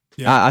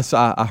 Yeah.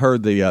 I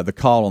heard the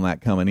call on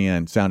that coming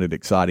in. Sounded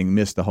exciting.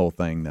 Missed the whole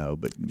thing though,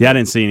 but I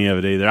didn't see any of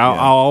it either. I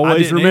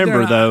always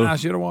remember though. I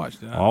should have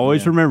watched it. I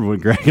always remember when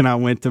Greg and I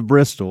went to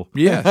Bristol.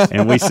 Yes,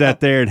 and we sat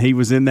there, and he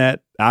was in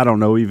that. I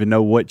don't even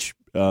know which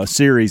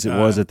series it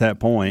was at that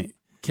point.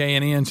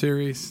 K&N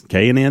series,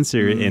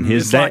 and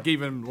his it's dad, like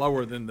even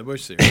lower than the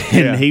Bush series.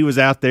 And he was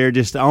out there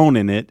just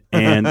owning it.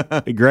 And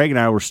Greg and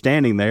I were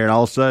standing there, and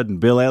all of a sudden,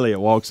 Bill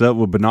Elliott walks up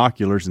with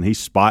binoculars, and he's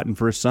spotting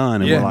for his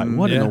son, and we're like,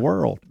 "What in the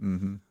world?"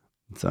 Mm-hmm.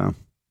 So,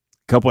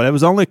 that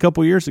was only a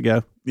couple years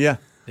ago. Yeah,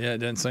 it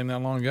doesn't seem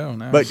that long ago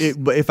now. But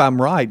if I'm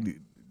right,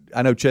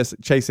 I know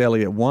Chase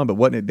Elliott won, but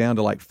wasn't it down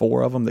to like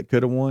 4 of them that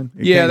could have won?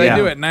 They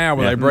do it now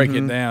where they break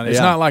it down. It's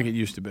not like it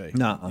used to be.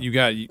 No, you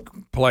got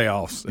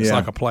playoffs. It's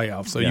like a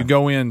playoff. So you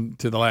go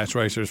into the last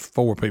race. There's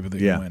 4 people that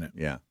can win it.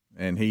 Yeah,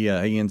 and he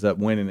ends up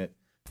winning it.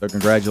 So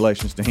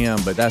congratulations to him.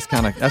 But that's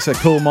a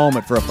cool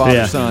moment for a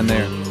father-son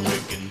there.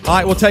 All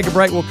right, we'll take a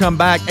break. We'll come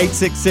back.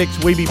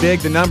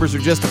 866-WE-BE-BIG. The numbers are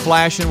just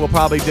a-flashing. We'll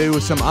probably do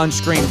some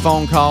unscreened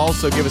phone calls.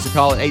 So give us a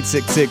call at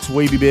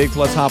 866-WE-BE-BIG.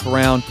 Let's hop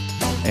around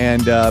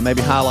and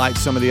maybe highlight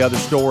some of the other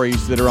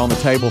stories that are on the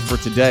table for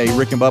today.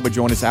 Rick and Bubba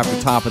join us after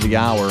the top of the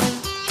hour.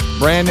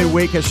 Brand new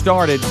week has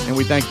started, and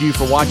we thank you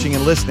for watching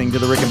and listening to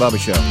The Rick and Bubba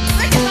Show.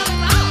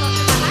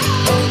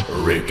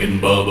 Rick and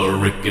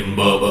Bubba, Rick and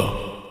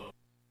Bubba.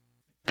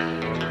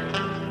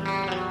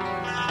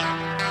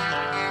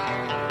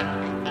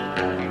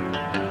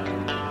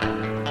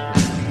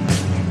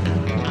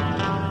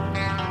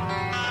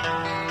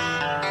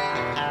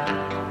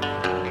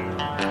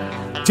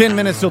 10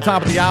 minutes till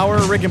top of the hour.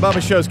 Rick and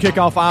Bubba Show's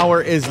Kickoff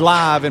Hour is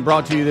live and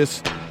brought to you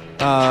this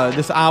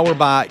hour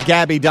by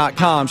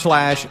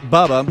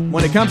Gabby.com/Bubba.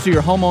 When it comes to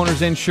your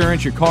homeowner's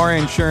insurance, your car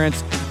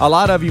insurance, a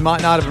lot of you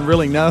might not even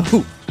really know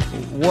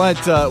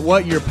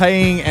what you're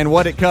paying and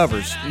what it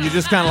covers. You're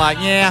just kind of like,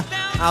 yeah,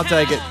 I'll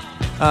take it.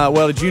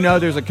 Well, did you know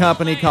there's a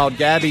company called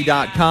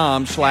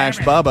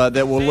Gabby.com/Bubba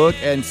that will look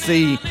and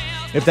see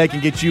if they can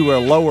get you a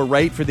lower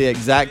rate for the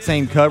exact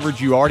same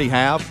coverage you already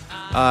have?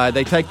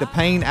 They take the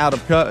pain out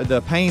of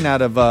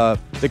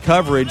the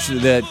coverage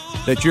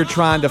that you're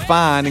trying to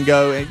find and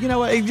go, you know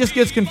what, it just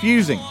gets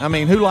confusing. I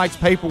mean, who likes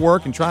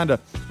paperwork and trying to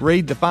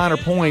read the finer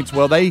points?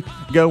 Well, they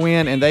go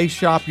in and they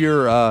shop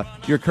your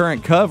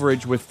current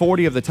coverage with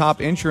 40 of the top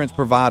insurance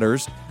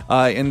providers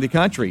in the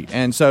country.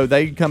 And so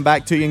they come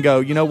back to you and go,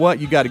 you know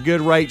what, you got a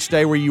good rate,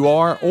 stay where you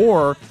are,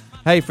 or,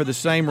 hey, for the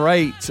same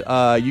rate,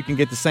 you can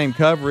get the same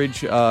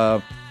coverage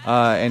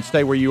and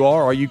stay where you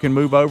are, or you can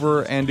move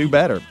over and do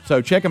better.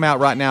 So check them out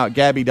right now at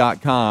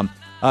Gabby.com.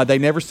 They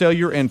never sell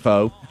your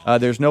info.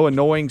 There's no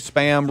annoying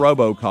spam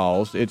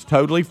robocalls. It's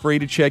totally free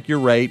to check your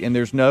rate, and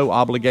there's no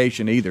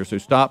obligation either. So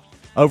stop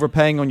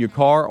overpaying on your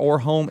car or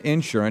home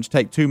insurance.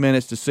 Take 2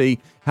 minutes to see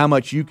how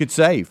much you could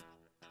save.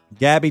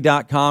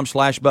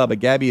 Gabby.com/Bubba.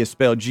 Gabby is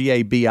spelled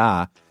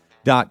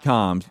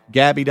Gabi.com.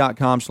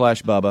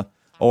 Gabby.com/Bubba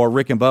or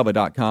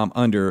rickandbubba.com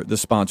under the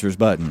sponsors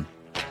button.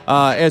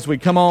 As we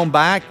come on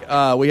back,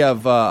 we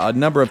have a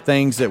number of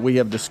things that we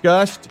have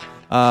discussed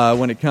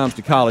when it comes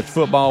to college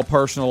football,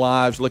 personal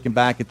lives, looking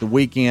back at the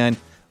weekend,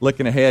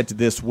 looking ahead to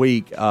this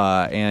week,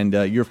 and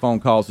your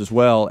phone calls as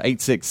well,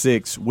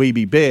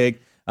 866-WE-BE-BIG.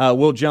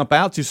 We'll jump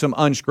out to some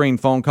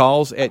unscreened phone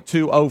calls at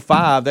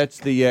 205. That's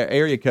the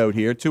area code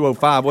here,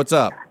 205. What's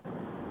up?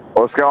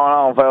 What's going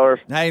on, fellas?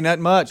 Hey,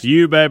 nothing much.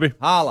 You, baby.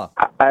 Holla.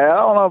 I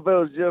don't know if it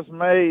was just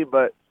me,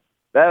 but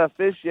that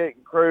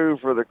officiating crew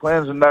for the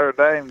Clemson Notre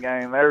Dame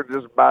game, they're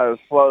just about as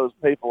slow as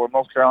people in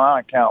North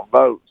Carolina count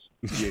votes.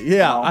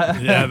 Yeah.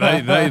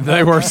 Yeah,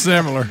 they were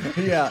similar.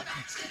 Yeah.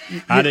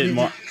 I didn't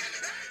want.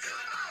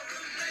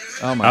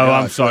 Oh, my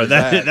God. I'm sorry.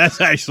 That's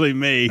actually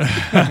me.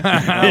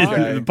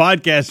 Okay. The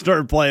podcast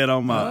started playing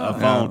on my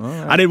phone.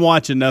 right. I didn't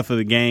watch enough of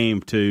the game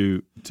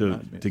to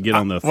get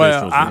on the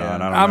officials.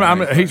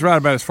 He's right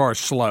about as far as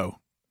slow.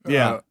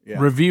 Yeah.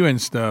 Reviewing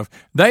stuff.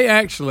 They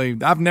actually,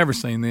 I've never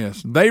seen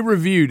this. They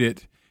reviewed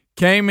it,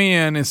 came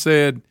in and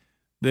said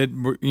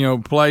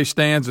that, play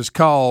stands as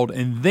called,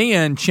 and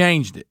then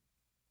changed it.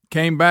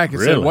 Came back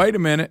and said, wait a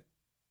minute.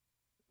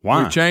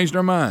 Why? We changed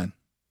our mind.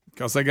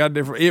 Because they got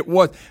different. It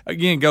was,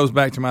 again, goes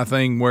back to my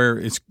thing where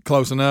it's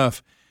close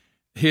enough.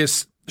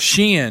 His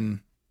shin,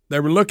 they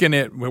were looking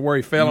at where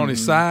he fell on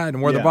his side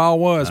and where the ball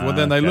was. Well,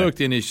 then they looked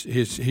and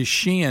his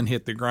shin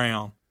hit the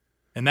ground.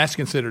 And that's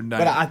considered down.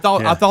 But I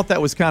thought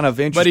that was kind of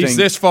interesting. But he's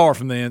this far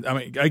from the end. I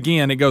mean,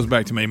 again, it goes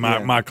back to me,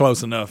 my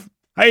close enough.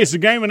 Hey, it's a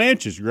game of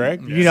inches,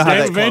 Greg. You know how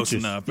That's they close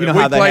enough. You know we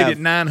how they played have, it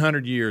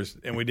 900 years,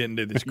 and we didn't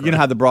do this. You know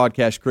how the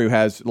broadcast crew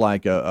has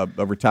like a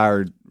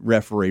retired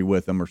referee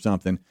with them or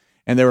something,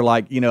 and they were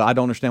like, I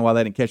don't understand why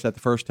they didn't catch that the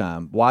first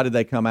time. Why did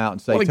they come out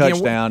and say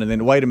touchdown, and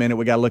then wait a minute,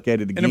 we got to look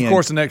at it again? And of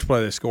course, the next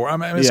play they score. I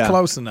mean, it's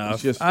close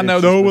enough. I know.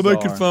 They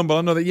could fumble.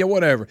 I know that. Yeah,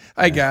 whatever.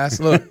 Hey guys,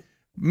 look.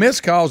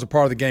 Missed calls are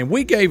part of the game.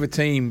 We gave a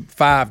team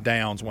 5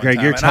 downs one Greg,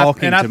 time. You're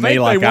talking to me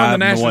like I'm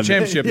the one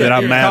that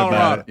I'm mad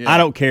about it. Yeah. I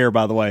don't care,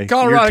 by the way.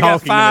 Colorado you're got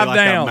talking 5 to me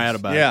like downs. I'm mad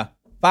about Yeah, it.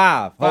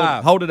 5.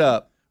 Hold it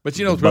up. But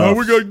we got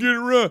to get it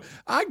right.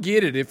 I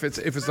get it. If it's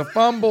a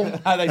fumble,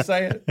 How they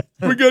say it?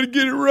 we got to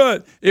get it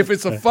right. If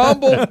it's a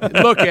fumble,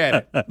 look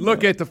at it.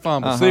 Look at the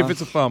fumble. See if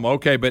it's a fumble.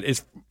 Okay, but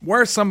it's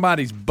where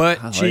somebody's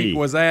butt cheek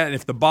was at. And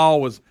if the ball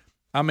was,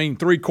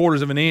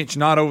 3/4 of an inch,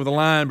 not over the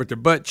line, but their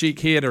butt cheek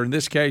hit, or in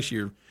this case,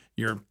 your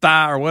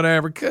thigh or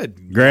whatever.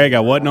 Good. Greg, I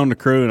wasn't on the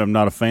crew, and I'm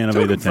not a fan of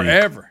either team.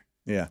 Forever.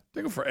 Yeah.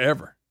 Took them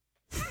forever.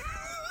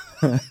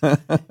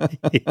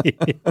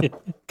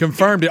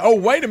 Confirmed it. Oh,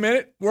 wait a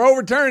minute. We're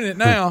overturning it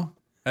now.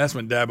 That's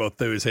when Dabo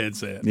threw his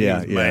headset. He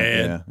was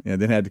mad. Yeah.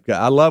 Then had to.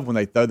 I love when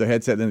they throw their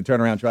headset, then they turn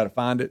around and try to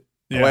find it.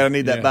 Yeah, wait, I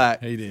need that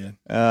back. He did.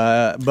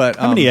 But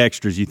how many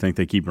extras you think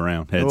they keep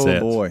around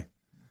headsets? Oh boy.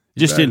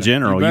 Just in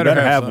general, you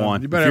better have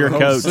one. You better if you're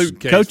have a a coach,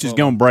 suitcase coach is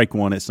going to break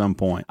one at some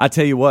point. I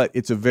tell you what,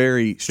 it's a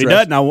very If he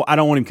doesn't, I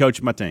don't want him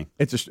coaching my team.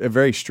 It's a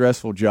very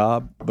stressful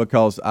job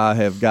because I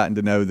have gotten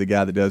to know the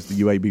guy that does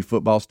the UAB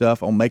football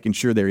stuff on making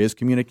sure there is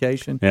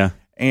communication. Yeah.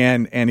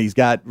 And he's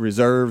got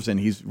reserves and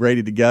he's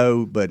ready to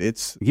go, but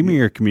it's give me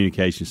your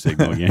communication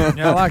signal again.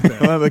 Yeah, I like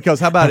that. Well,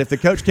 because how about if the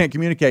coach can't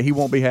communicate, he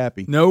won't be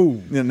happy.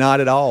 No, not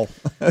at all.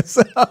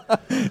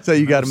 So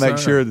you got to make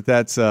sure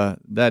that's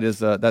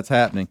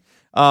happening.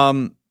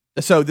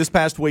 So this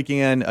past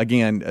weekend,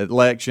 again,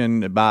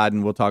 election,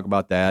 Biden, we'll talk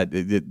about that.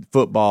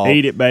 Football.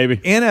 Eat it, baby.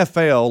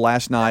 NFL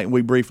last night,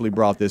 we briefly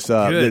brought this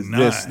up.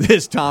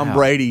 This Tom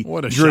Brady,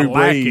 what a Drew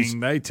Brees,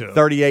 they took.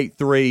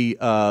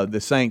 38-3,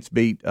 the Saints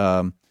beat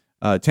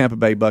Tampa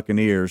Bay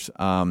Buccaneers,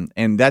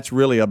 and that's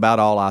really about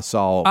all I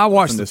saw. I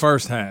watched the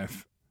first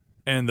half.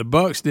 And the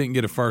Bucks didn't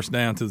get a first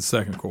down to the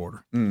second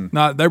quarter.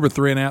 Not they were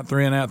 3 and out,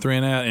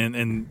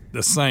 and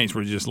the Saints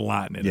were just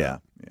lighting it up. Yeah.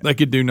 They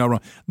could do no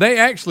wrong. They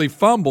actually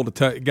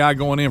fumbled a guy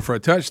going in for a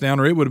touchdown,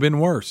 or it would have been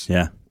worse.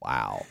 Yeah.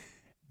 Wow.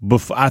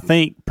 I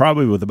think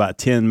probably with about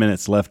 10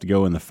 minutes left to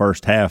go in the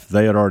first half,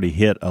 they had already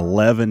hit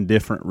 11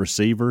 different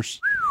receivers.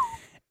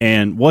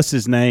 And what's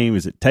his name?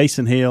 Is it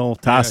Taysom Hill?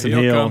 Taysom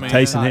Hill.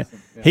 Yeah.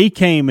 He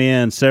came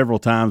in several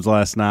times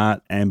last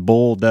night and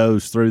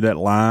bulldozed through that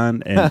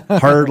line and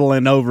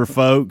hurdling over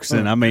folks.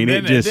 And, I mean,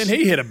 then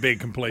he hit a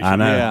big completion. I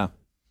know. Yeah.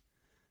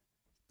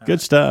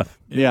 Good stuff.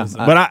 Yeah.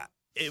 But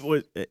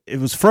it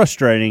was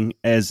frustrating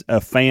as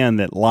a fan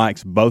that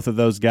likes both of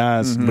those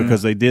guys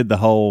because they did the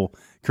whole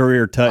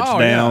career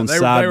touchdown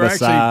side by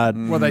side,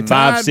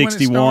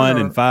 561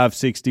 and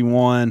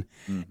 561,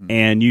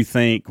 and you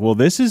think, well,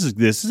 this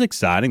is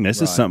exciting.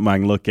 This is something I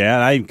can look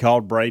at. I even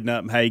called Braden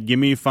up, hey, give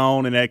me your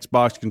phone and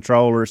Xbox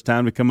controller. It's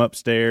time to come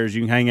upstairs.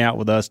 You can hang out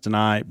with us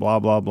tonight. Blah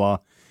blah blah.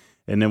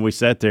 And then we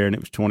sat there, and it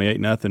was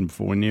 28-0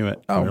 before we knew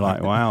it. We were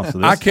like, wow. So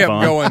this I is kept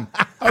fun. going,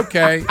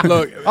 okay,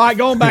 look. All right,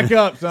 going back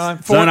up,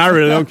 son. Son, I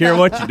really don't care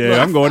what you do.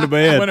 I'm going to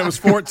bed. When it was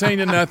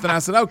 14-0, I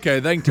said, okay,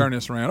 they can turn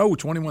this around. Oh,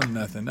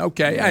 21-0.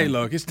 Okay, hey,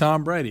 look, it's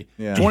Tom Brady.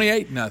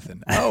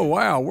 28-0. Oh,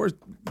 wow, we're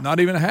not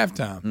even at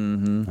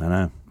halftime. I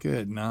know.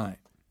 Good night.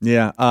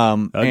 Yeah.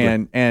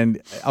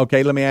 And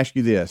okay, let me ask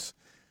you this.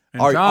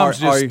 And Tom's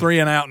just 3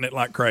 and out in it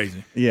like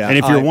crazy. Yeah. And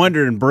if you're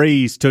wondering,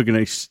 Breeze took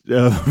a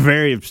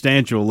very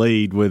substantial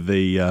lead with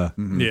the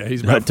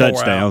he's about 4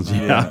 touchdowns.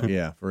 out.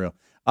 Yeah, for real.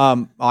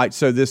 All right,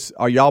 so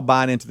are y'all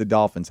buying into the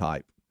Dolphins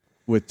hype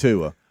with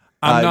Tua?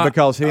 I'm not,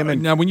 because him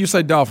and now when you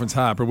say Dolphins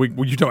hype, were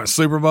you talking about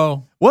Super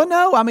Bowl? Well,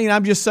 no, I mean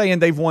I'm just saying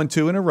they've won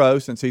 2 in a row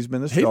since he's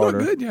been the He starter.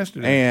 looked good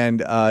yesterday, and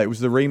it was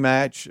the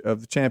rematch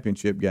of the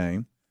championship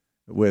game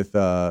with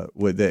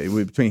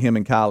between him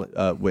and Kyle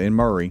and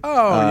Murray.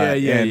 Oh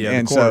yeah.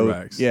 And the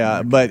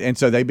quarterbacks.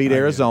 so so they beat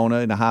Arizona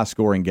in a high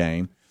scoring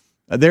game.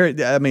 Are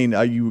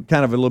you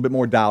kind of a little bit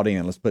more dialed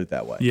in? Let's put it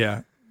that way.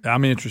 Yeah,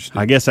 I'm interested.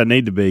 I guess I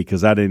need to be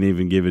because I didn't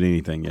even give it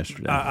anything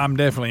yesterday. I'm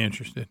definitely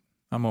interested.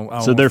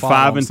 So they're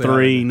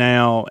 5-3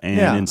 now,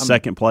 and in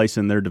second place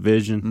in their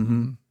division.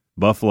 Mm-hmm.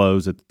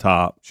 Buffalo's at the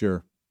top.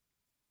 Sure.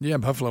 Yeah,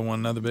 Buffalo won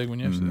another big one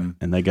yesterday.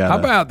 And they got. How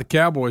about the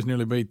Cowboys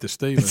nearly beat the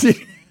Steelers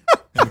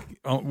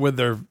with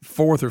their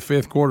 4th or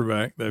 5th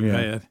quarterback they've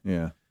had?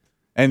 Yeah.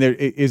 And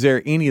is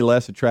there any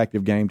less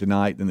attractive game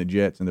tonight than the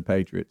Jets and the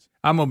Patriots?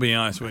 I'm gonna be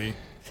honest with you.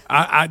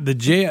 The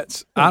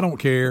Jets, I don't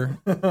care.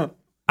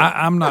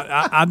 I'm not.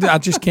 I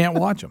just can't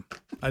watch them.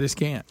 I just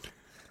can't.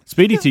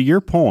 Speedy, to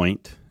your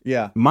point.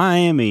 Yeah,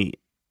 Miami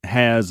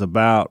has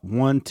about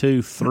 1,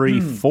 2, 3,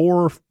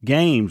 4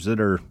 games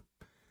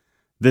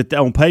that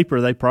on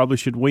paper they probably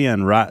should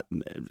win right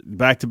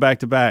back to back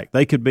to back.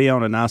 They could be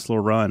on a nice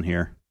little run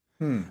here,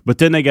 but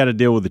then they got to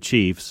deal with the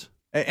Chiefs.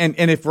 And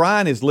if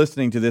Ryan is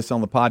listening to this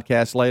on the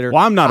podcast later,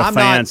 well, I'm not a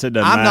fan, so it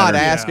doesn't matter. I'm not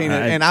asking,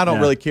 and I don't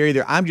really care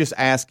either. I'm just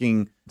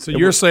asking. So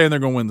you're saying they're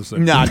going to win the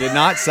Super Bowl? No, I did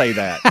not say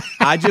that.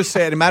 I just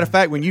said, as a matter of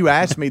fact, when you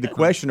asked me the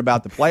question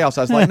about the playoffs,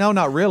 I was like, no,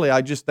 not really.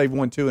 They've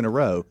won 2 in a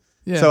row.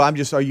 Yeah. So I'm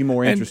just. Are you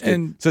more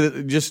interested?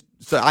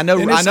 So I know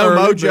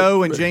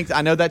Mojo and Jinx.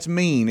 I know that's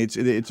mean. It's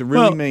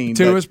really mean.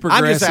 Tua's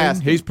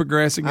progressing. He's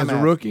progressing as a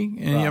rookie,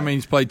 and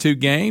he's played 2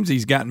 games.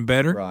 He's gotten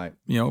better. Right.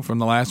 From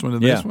the last one to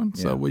this one.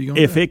 So what are you going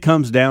to do? If it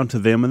comes down to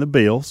them and the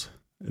Bills,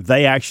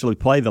 they actually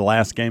play the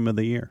last game of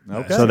the year.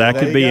 Okay. So that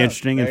could be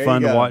interesting and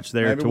fun to watch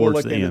there Maybe towards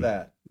we'll look the into end.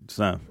 That.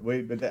 So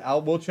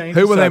we'll change.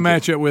 Who will they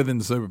match up with in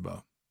the Super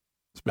Bowl?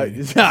 I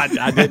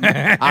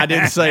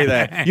didn't say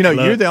that.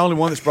 You're the only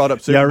one that's brought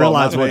up Super Bowl. I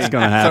realize what's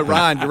going to happen. So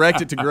Ryan,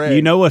 direct it to Greg.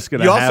 You know what's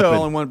going to happen. You also the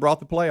only one that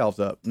brought the playoffs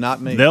up,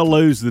 not me. They'll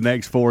lose the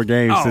next 4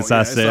 games since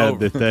I said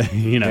over. that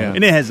they,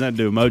 and it has nothing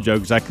to do with Mojo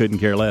because I couldn't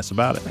care less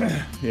about it.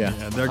 Yeah,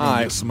 they're going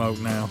to get smoked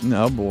now.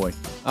 No boy.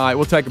 All right,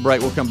 we'll take a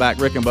break. We'll come back.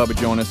 Rick and Bubba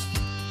join us.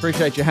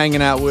 Appreciate you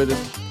hanging out with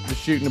us,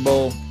 just shooting the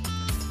bull.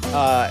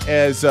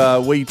 As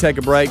we take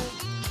a break.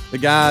 The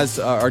guys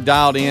are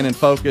dialed in and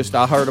focused.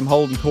 I heard them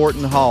holding court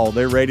in the hall.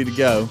 They're ready to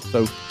go.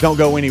 So don't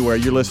go anywhere.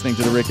 You're listening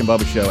to the Rick and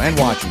Bubba Show and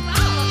watching.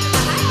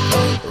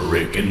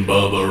 Rick and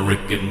Bubba,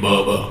 Rick and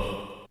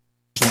Bubba.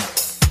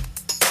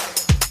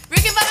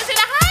 Rick and Bubba's in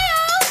Ohio.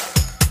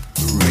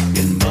 Rick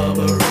and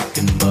Bubba, Rick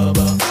and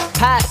Bubba.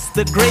 Pass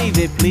the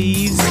gravy,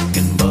 please. Rick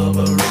and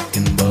Bubba, Rick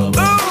and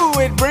Bubba. Ooh,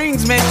 it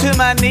brings me to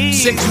my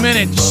knees. 6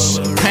 minutes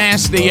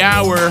past the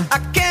hour. I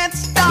can't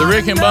stop. The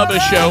Rick and Bubba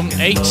Show,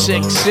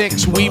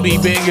 866 We Be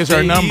Big is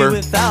our number.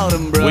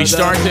 We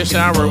start this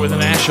hour with a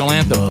national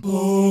anthem.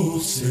 Oh,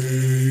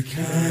 say,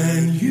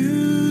 can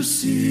you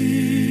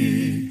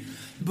see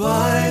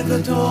by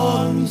the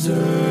dawn's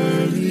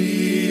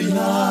early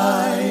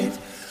light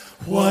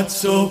what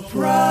so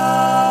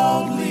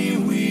proudly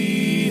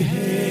we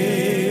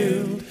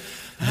hailed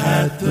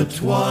at the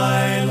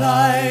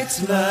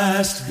twilight's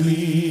last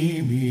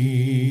gleaming,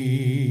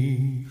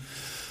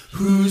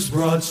 whose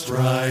broad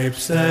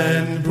stripes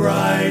and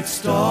bright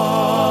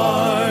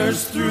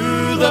stars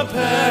through the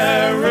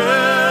perilous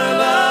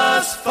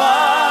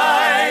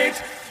fight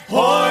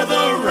o'er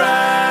the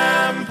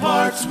rampart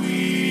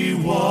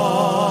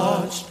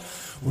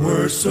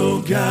were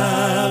so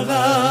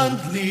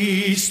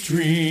gallantly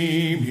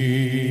streaming,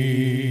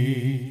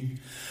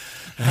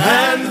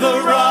 and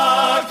the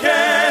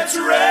rocket's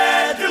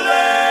red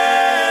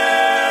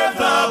glare,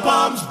 the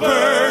bombs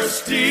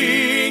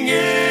bursting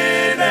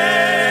in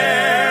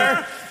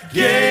air,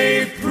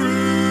 gave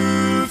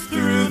proof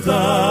through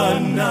the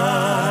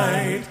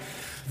night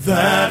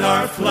that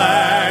our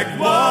flag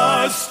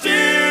was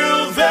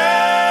still there.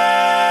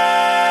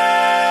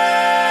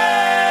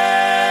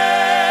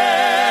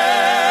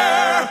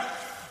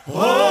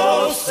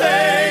 Oh,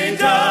 say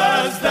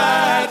does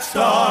that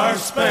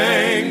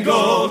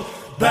star-spangled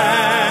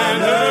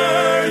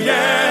banner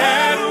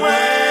yet wave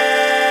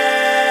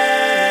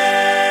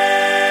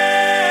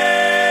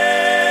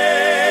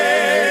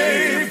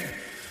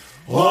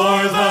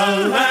o'er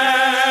the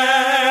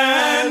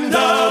land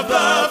of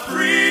the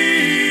free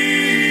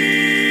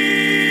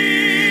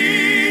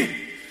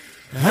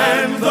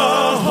and the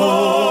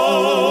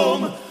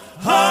home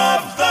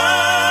of the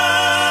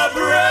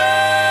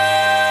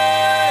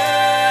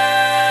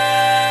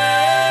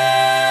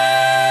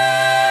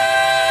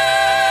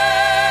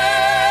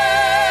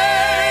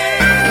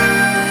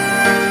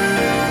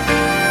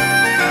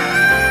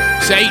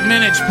It's 8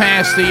 minutes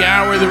past the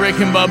hour of the Rick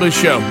and Bubba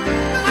Show.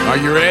 Are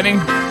you ready?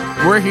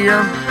 We're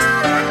here.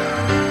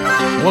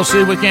 We'll see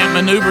if we can't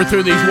maneuver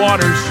through these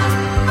waters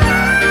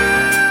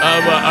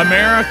of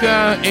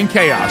America in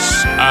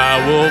chaos.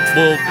 We'll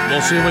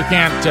see if we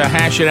can't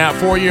hash it out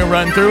for you,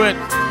 run through it,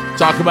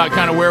 talk about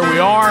kind of where we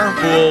are.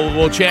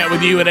 We'll chat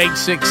with you at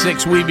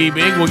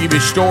 866-WE-BE-BIG. We'll give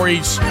you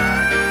stories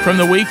from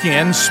the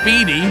weekend.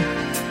 Speedy,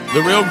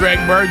 the real Greg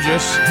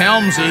Burgess,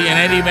 Helmsy, and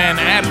Eddie Van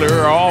Adler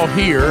are all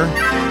here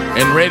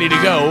and ready to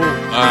go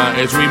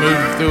as we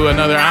move through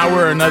another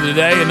hour, another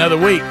day, another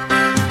week.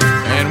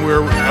 And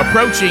we're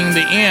approaching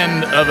the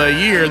end of a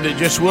year that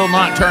just will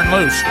not turn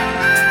loose.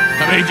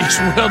 I mean, it just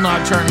will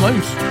not turn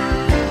loose.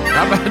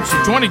 How about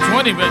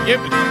 2020? But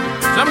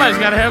somebody's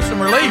got to have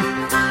some relief.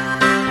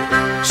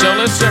 So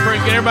let's get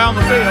everybody on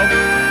the field.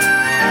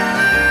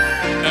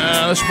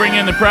 Let's bring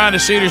in the pride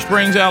of Cedar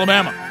Springs,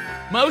 Alabama.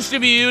 Most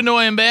of you know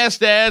him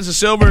best as the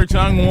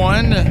Silver-Tongued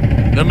One,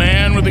 the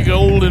man with the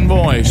golden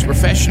voice,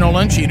 professional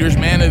lunch eaters,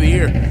 man of the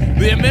year,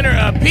 the inventor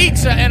of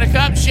pizza and a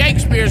cup,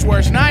 Shakespeare's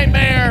worst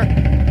nightmare,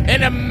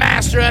 and the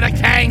master of the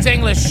King's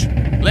English.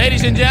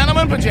 Ladies and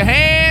gentlemen, put your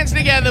hands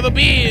together for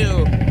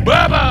Bill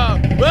Bubba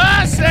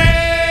Bussey!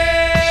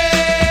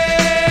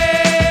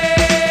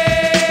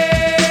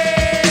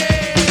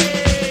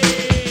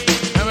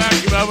 How about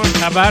you, Bubba?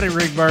 How about it,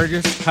 Rick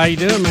Burgess? How you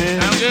doing, man?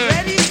 I'm good.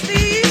 Ready,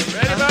 Steve?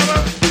 Ready,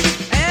 Bubba?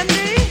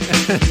 Andy?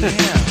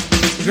 Yeah.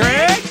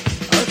 Greg?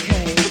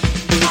 Okay.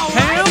 All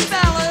right,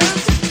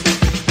 fellas.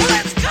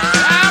 Let's go!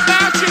 How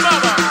about you,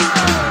 Bubba?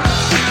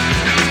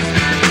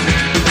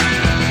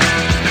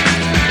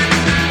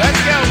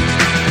 Let's go.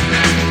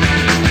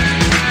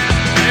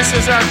 This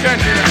is our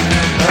country right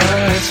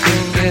now. It's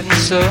been getting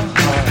so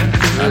hard.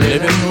 I'm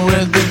living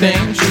with the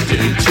things you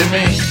do to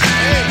me.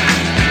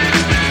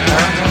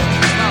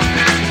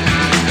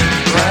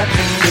 My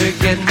things are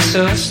getting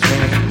so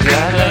strange.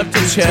 I'd love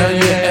to tell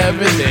you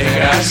everything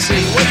I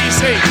see. What do you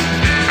see?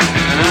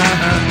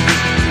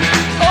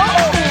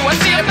 Oh, I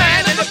see a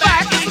man in the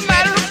back. As a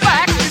matter of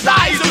fact, his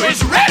eyes are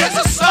as red as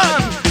the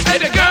sun. And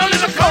a girl in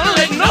the corner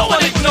that no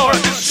one ignores.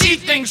 She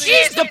thinks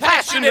she's the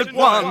passionate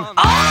one.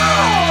 Oh,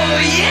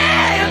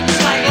 yeah! It was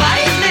like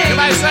lightning.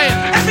 Everybody say it.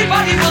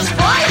 Everybody was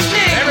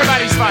frightening.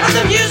 Everybody's And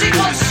the fighting. music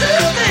was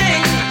soothing.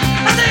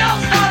 And they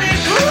all started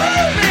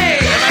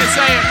grooving. Everybody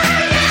say it.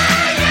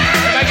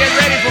 Everybody get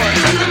ready for it.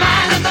 And the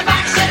man at the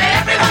back said,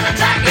 everyone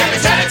attack. And he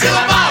turned it to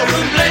a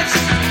ballroom blitz.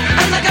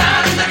 And the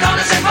girl in the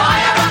corner said,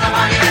 fire on the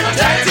one, it'll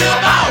turn it to a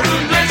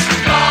ballroom blitz.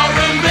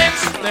 Ballroom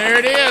blitz. There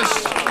it is.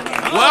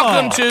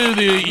 Welcome to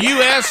the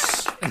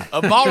U.S.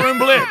 of Ballroom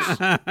Blitz.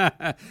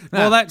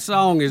 Well, that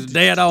song is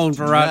dead on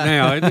for right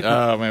now, isn't it?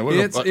 Oh, man.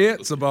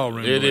 It's a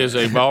ballroom. It is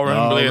a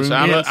ballroom blitz.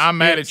 Blitz. I'm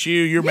mad at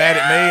you. You're mad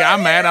at me.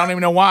 I'm mad. I don't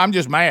even know why. I'm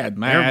just mad.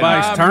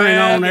 Everybody's I'm turning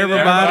mad on at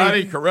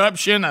everybody.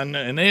 Corruption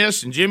and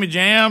this and Jimmy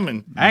Jam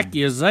and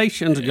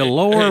Accusations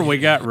galore. We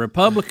got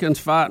Republicans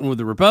fighting with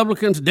the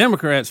Republicans,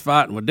 Democrats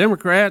fighting with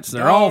Democrats.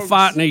 They're all Dogs.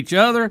 fighting each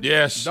other.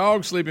 yes,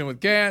 Dog sleeping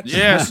with cats.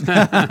 yes.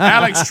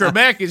 Alex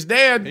Trebek is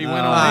dead. He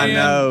went on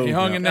in. know. He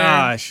hung in there.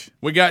 Gosh.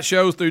 We got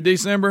shows through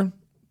December.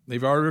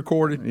 They've already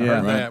recorded. I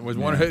heard that was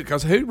one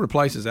because who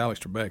replaces Alex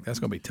Trebek? That's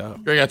going to be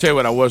tough. Greg, I tell you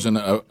what, I wasn't.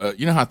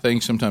 You know how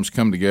things sometimes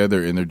come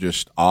together and they're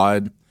just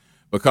odd.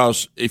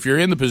 Because if you're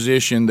in the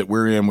position that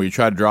we're in, where you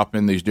try to drop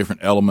in these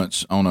different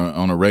elements on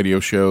a radio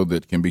show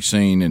that can be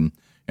seen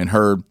and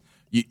heard,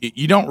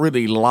 you don't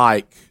really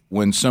like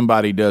when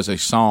somebody does a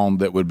song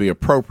that would be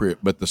appropriate,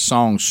 but the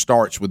song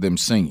starts with them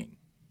singing.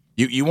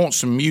 You want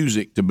some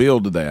music to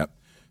build to that.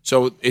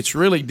 So it's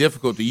really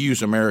difficult to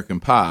use American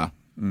Pie.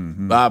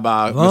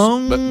 Bye-bye.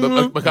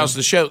 But because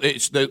the show,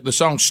 the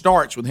song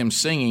starts with him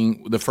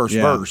singing the first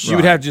verse. You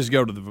would have to just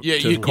go to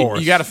the chorus.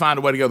 You got to find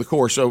a way to go to the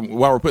chorus. So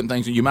while we're putting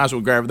things in, you might as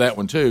well grab that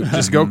one too.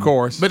 Just go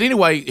chorus. But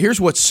anyway,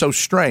 here's what's so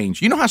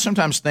strange. You know how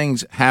sometimes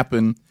things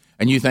happen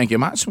and you think,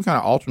 am I in some kind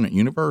of alternate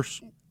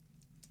universe?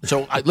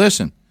 So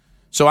listen.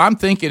 So I'm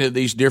thinking of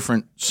these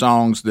different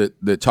songs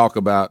that talk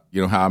about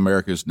how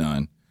America's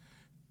done,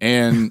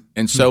 and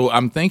so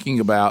I'm thinking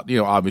about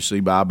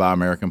obviously Bye Bye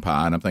American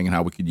Pie, and I'm thinking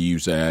how we could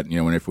use that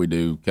and if we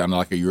do kind of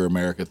like a Your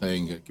America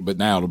thing, but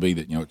now it'll be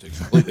that it takes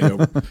completely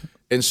over,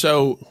 and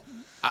so.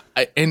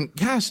 And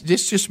guys,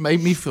 this just made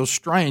me feel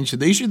strange.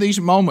 These are these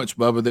moments,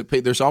 Bubba,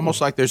 that there's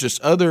almost like there's this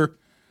other.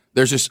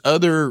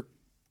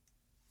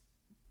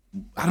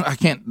 I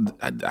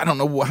don't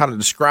know how to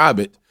describe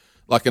it.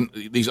 Like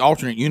these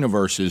alternate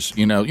universes,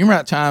 you remember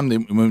that time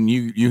when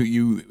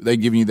they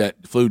giving you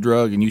that flu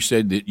drug and you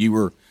said that you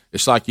were.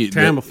 It's like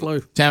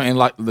Tamiflu, and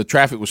like the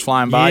traffic was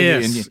flying by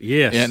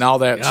you, and all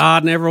that.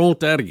 God, never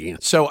want that again.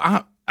 So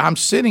I'm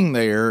sitting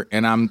there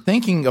and I'm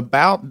thinking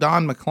about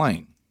Don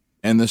McLean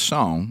and this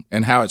song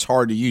and how it's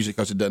hard to use it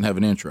because it doesn't have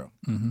an intro.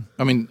 Mm-hmm.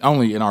 I mean,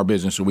 only in our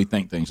business do we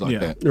think things like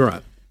that.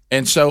 Right.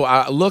 And so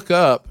I look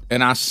up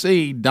and I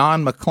see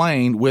Don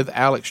McLean with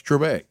Alex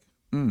Trebek.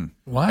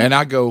 What? And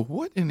I go,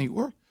 what in the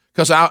world?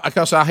 Because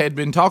I had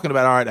been talking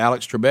about, all right,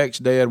 Alex Trebek's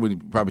dead. We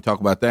probably talk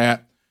about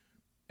that.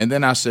 And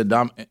then I said,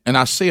 and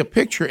I see a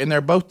picture and they're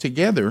both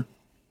together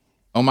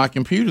on my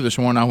computer this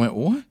morning. I went,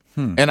 what?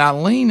 And I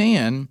lean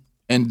in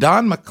and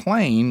Don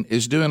McLean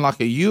is doing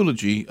like a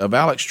eulogy of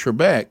Alex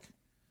Trebek,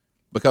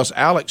 because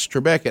Alex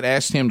Trebek had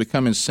asked him to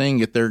come and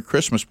sing at their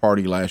Christmas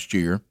party last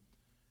year.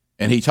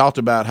 And he talked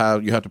about how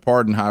you have to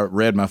pardon how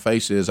red my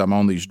face is. I'm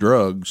on these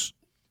drugs.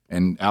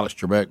 And Alex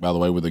Trebek, by the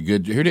way,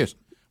 here it is,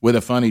 with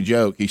a funny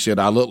joke. He said,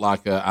 I look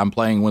like I'm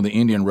playing one of the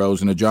Indian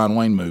roles in a John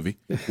Wayne movie,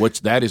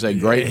 which that is a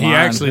great line. He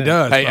actually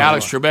does. Hey,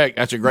 Alex Trebek,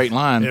 that's a great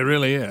line. It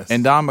really is.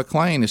 And Don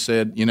McLean has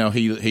said,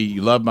 he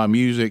loved my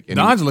music. And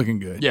Don's looking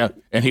good. Yeah.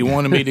 And he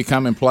wanted me to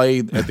come and play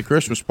at the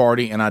Christmas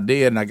party. And I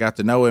did. And I got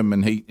to know him.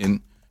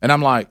 And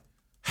I'm like,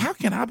 how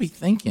can I be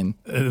thinking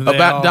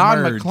about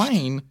Don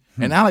McLean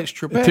and Alex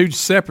Trebek? Two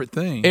separate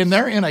things. And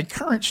they're in a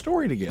current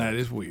story together. That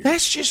is weird.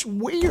 That's just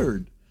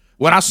weird.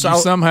 When I saw,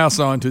 you somehow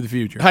saw into the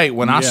future. Hey,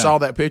 when I saw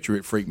that picture,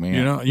 it freaked me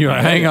out.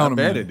 Hang on a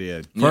minute. I bet it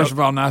did. First of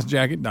all, nice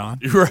jacket, Don.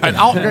 Right.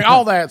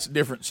 All that's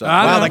different stuff.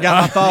 Well, I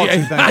got my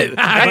thoughts.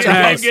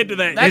 I'll get to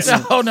that. That's a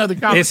whole nother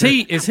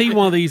conversation. Is he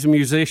one of these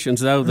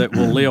musicians though that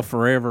will live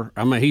forever?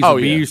 I mean, he's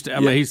abused. Yeah. I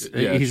mean,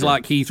 he's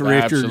like Keith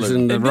Richards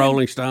and the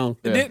Rolling Stones.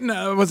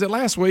 Was it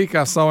last week?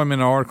 I saw him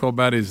in an article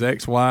about his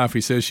ex-wife.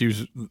 He says she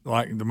was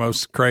like the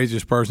most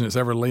craziest person that's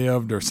ever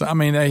lived, or something.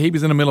 I mean, he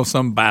was in the middle of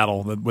some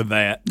battle with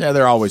that. Yeah,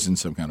 they're always in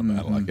some kind of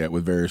battle like that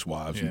with various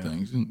wives and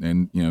things,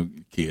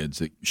 and kids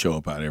that show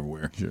up out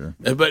everywhere. Sure,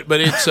 but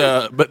it's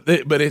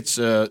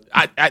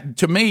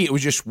to me it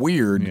was just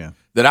weird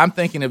that I'm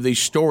thinking of these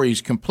stories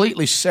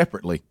completely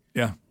separately.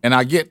 Yeah, and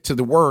I get to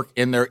the work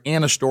and they're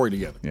in a story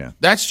together. Yeah,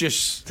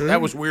 that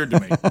was weird to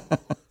me.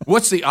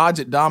 What's the odds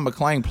that Don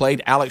McLean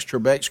played Alex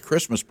Trebek's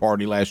Christmas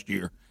party last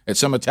year at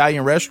some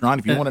Italian restaurant?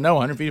 If you want to know,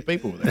 150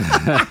 people were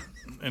there.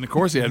 And of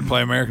course, he had to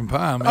play American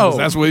Pie.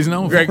 That's what he's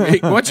known for. Greg,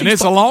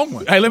 it's a long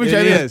one. Hey, let me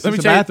tell you this. It's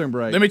a bathroom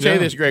break. Let me tell you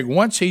this, Greg.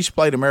 Once he's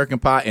played American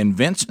Pie and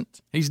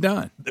Vincent, he's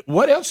done.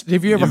 What else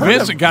have you ever heard?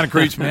 Vincent kind of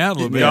creeps me out a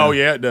little bit. Oh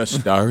yeah, it does.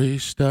 Starry,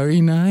 starry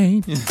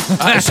night.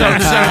 What's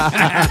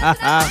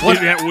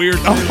that weird?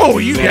 Oh,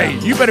 you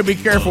better be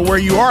careful where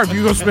you are if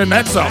you're gonna spend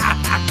that song.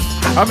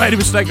 I made a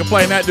mistake of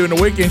playing that during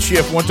the weekend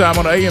shift one time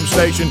on an AM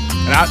station,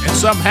 and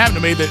something happened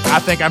to me that I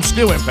think I'm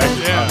still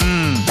impacted by.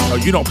 Oh,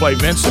 you don't play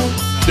Vincent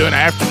doing an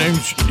afternoon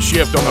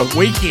shift on a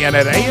weekend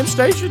at an AM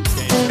station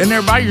and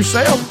there by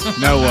yourself?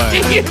 No way.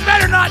 You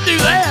better not do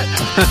that.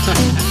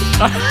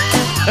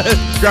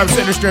 Grab a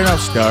center staring out.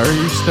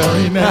 Starry,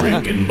 starry night.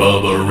 Rick and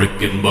Bubba,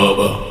 Rick and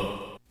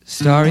Bubba.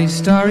 Starry,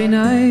 starry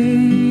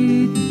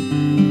night.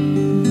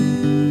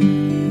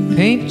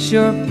 Paint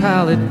your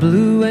palette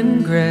blue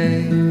and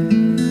gray.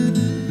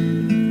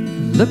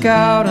 Look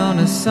out on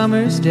a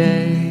summer's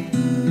day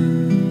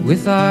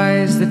with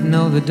eyes that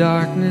know the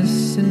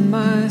darkness in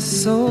my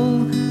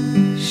soul.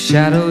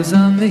 Shadows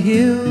on the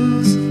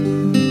hills.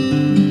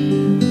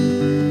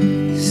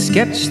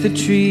 Sketch the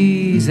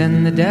trees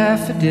and the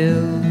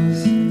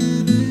daffodils.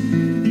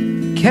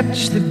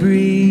 Catch the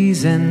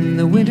breeze and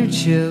the winter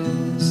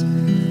chills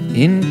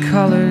in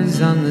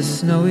colors on the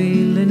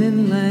snowy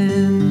linen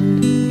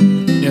land.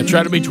 Yeah,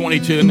 try to be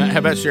 22 and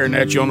have that staring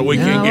at you on the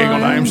weekend gig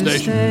on the AM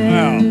station.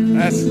 Wow,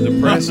 that's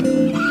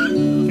depressing.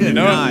 Good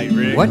night,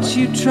 Rick. What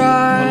you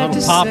tried A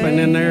little to popping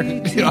say, in there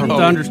from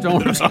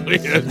thunderstorms.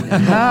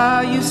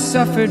 how you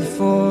suffered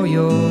for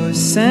your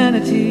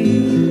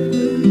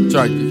sanity,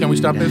 Sorry, can we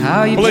stop this?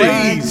 how you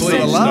tried to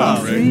set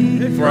stop, me Rick. free.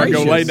 Before I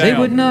go lay They down.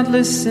 would not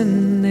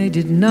listen, they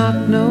did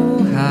not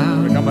know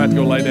how. I'm about to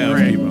go lay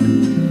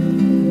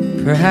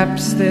down.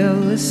 Perhaps they'll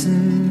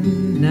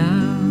listen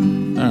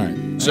now. All right.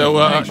 So,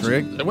 Thanks,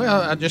 Rick.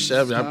 Well, I just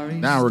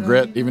now I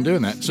regret even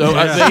doing that. So,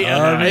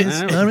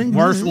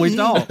 Worse than we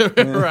thought.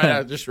 right.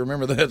 I just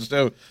remember that.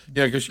 So,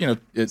 yeah, because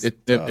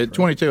at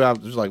 22, I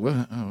was like,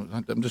 well,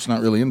 I'm just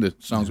not really into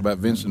songs about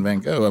Vincent Van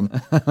Gogh.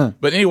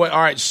 But anyway,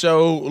 all right.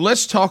 So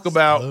let's talk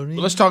about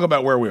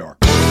where we are.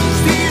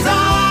 These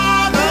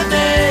are the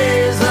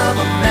days of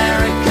America.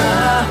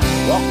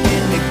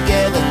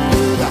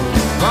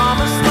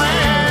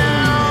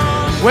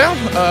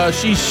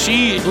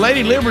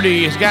 Lady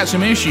Liberty has got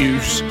some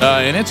issues,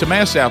 and it's a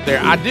mess out there.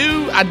 I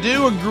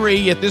do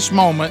agree at this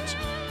moment,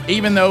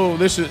 even though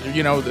this is,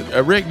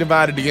 a Rick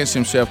divided against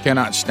himself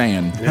cannot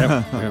stand.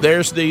 Yep.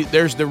 There's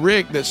the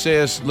Rick that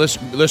says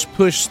let's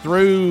push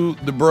through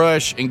the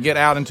brush and get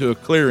out into a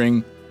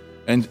clearing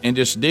and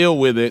just deal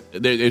with it.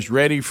 That is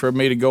ready for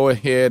me to go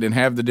ahead and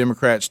have the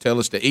Democrats tell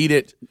us to eat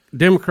it.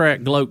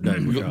 Democrat gloat day.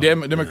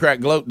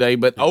 Democrat gloat day.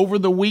 But over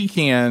the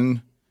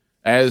weekend,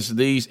 as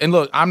these, and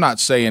look, I'm not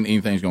saying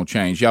anything's going to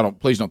change.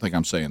 Please don't think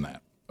I'm saying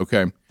that.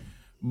 Okay.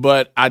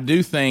 But I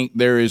do think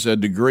there is a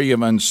degree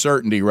of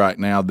uncertainty right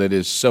now that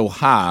is so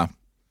high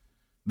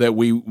that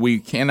we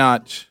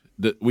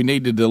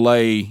need to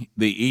delay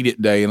the eat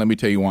it day, and let me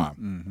tell you why.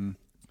 Mm-hmm.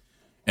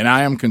 And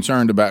I am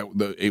concerned about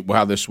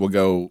how this will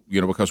go,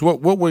 because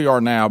what we are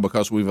now,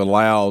 because we've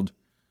allowed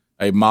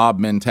a mob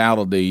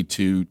mentality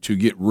to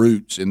get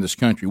roots in this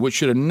country, which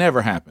should have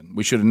never happened.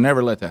 We should have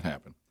never let that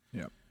happen.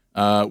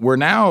 Yeah. We're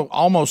now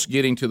almost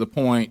getting to the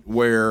point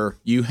where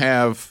you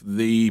have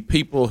the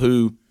people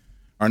who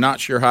are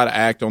not sure how to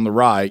act on the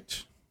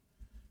right,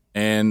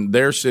 and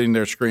they're sitting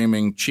there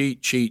screaming,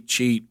 cheat, cheat,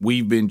 cheat,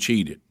 we've been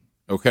cheated,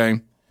 okay?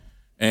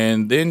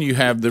 And then you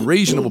have the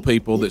reasonable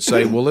people that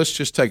say, well, let's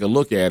just take a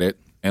look at it,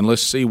 and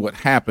let's see what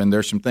happened.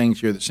 There's some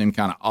things here that seem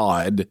kind of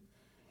odd,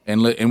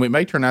 and it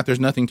may turn out there's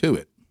nothing to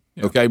it,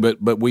 okay?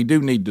 But we do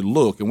need to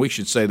look, and we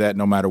should say that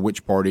no matter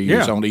which party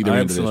is on either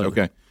end of this,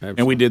 okay? Absolutely.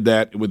 And we did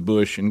that with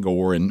Bush and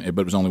Gore,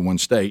 but it was only one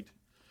state.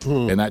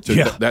 And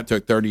that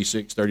took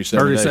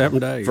 37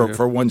 days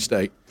for one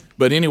state.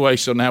 But anyway,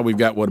 so now we've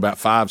got, about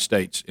 5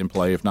 states in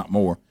play, if not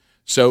more.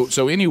 So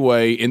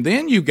anyway, and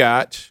then you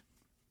got,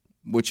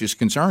 which is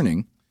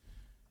concerning,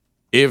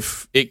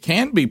 if it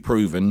can be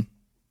proven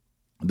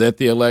that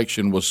the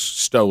election was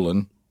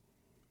stolen,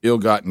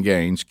 ill-gotten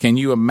gains, can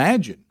you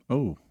imagine?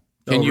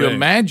 Can you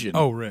imagine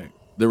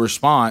the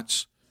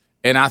response?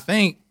 And I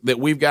think that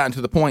we've gotten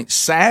to the point,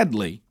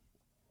 sadly,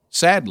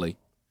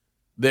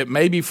 that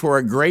maybe for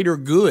a greater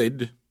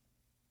good,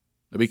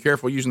 be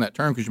careful using that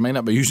term because you may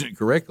not be using it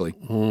correctly.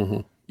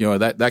 Mm-hmm.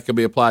 That could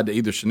be applied to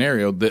either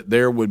scenario, that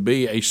there would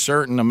be a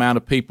certain amount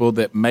of people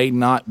that may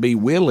not be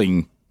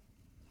willing,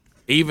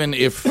 even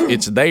if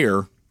it's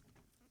there,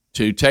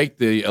 to take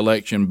the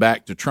election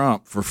back to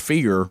Trump for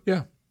fear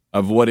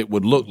of what it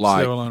would look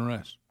like.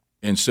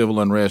 Civil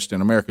unrest in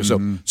America.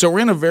 Mm-hmm. So we're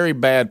in a very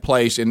bad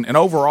place, and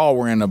overall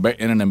we're in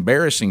an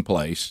embarrassing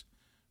place.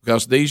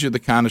 Because these are the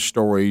kind of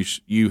stories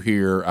you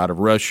hear out of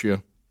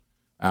Russia,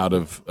 out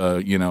of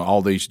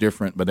all these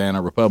different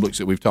banana republics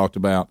that we've talked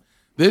about.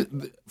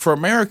 For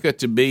America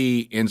to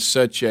be in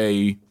such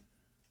a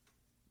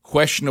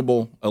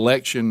questionable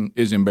election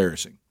is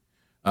embarrassing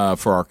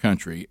for our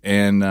country.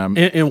 And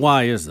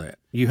why is that?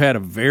 You had a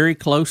very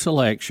close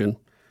election.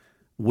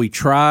 We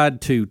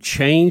tried to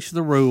change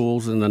the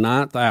rules in the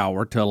 9th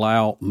hour to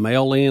allow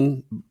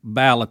mail-in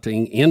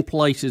balloting in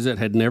places that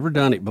had never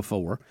done it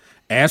before.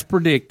 As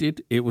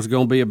predicted, it was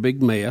going to be a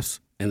big mess,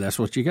 and that's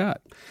what you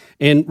got.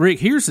 And Rick,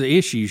 here's the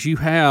issues. You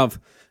have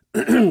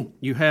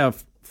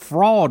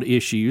fraud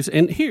issues,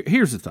 and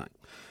here's the thing.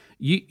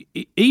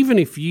 Even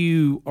if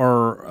you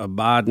are a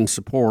Biden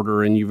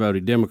supporter and you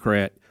voted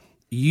Democrat,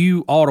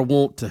 you ought to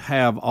want to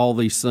have all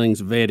these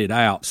things vetted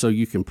out so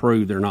you can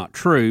prove they're not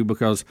true,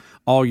 because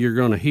all you're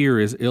going to hear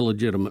is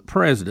illegitimate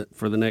president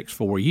for the next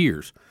 4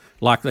 years,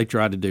 like they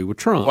tried to do with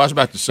Trump. Well, I was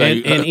about to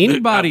say, and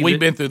anybody we've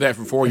been through that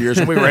for 4 years,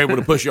 and we were able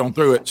to push you on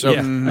through it. So,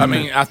 I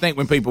mean, I think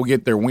when people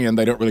get their win,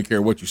 they don't really care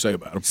what you say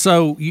about them.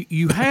 So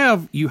you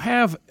have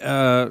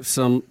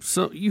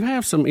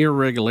some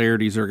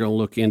irregularities they're going to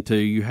look into.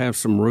 You have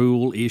some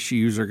rule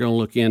issues they're going to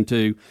look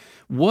into.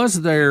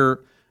 Was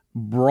there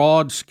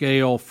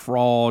broad-scale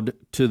fraud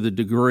to the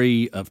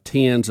degree of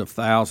tens of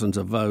thousands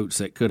of votes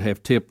that could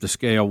have tipped the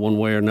scale one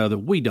way or another?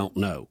 We don't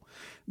know.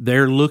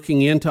 They're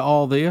looking into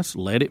all this.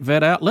 Let it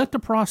vet out. Let the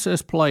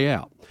process play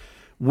out.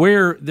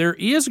 Where there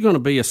is going to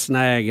be a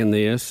snag in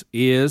this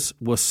is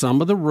with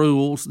some of the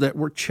rules that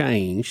were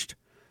changed,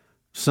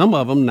 some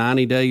of them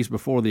 90 days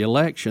before the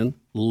election,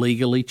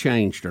 legally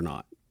changed or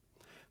not,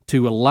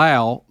 to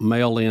allow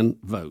mail-in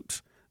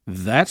votes.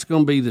 That's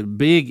going to be the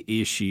big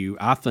issue,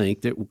 I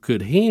think, that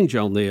could hinge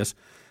on this,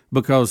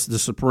 because the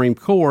Supreme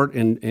Court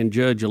and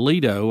Judge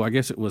Alito, I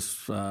guess it was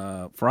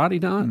Friday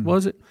night,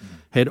 was it,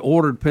 had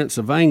ordered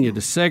Pennsylvania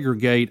to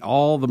segregate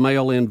all the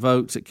mail-in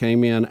votes that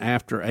came in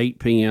after 8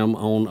 p.m.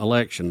 on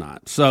election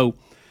night. So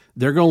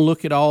they're going to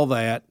look at all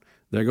that.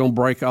 They're going to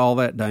break all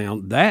that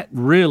down. That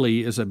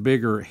really is a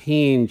bigger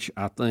hinge,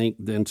 I think,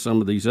 than some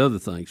of these other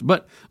things.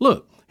 But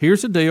look,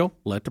 here's the deal.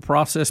 Let the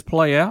process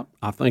play out.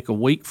 I think a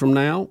week from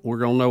now, we're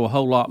going to know a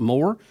whole lot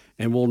more,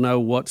 and we'll know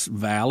what's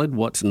valid,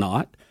 what's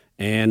not.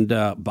 And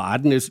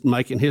Biden is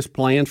making his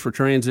plans for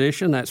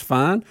transition. That's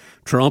fine.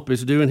 Trump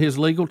is doing his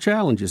legal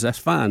challenges. That's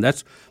fine.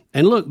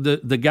 And look,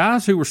 the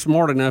guys who were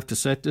smart enough to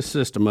set this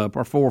system up,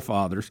 our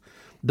forefathers,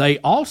 they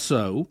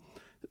also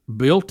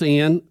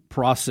built-in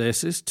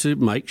processes to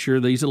make sure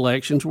these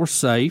elections were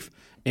safe,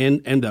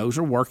 and those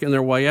are working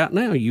their way out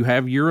now. You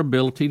have your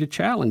ability to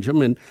challenge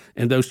them, and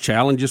those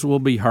challenges will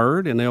be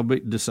heard, and they'll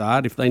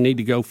decide if they need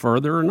to go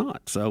further or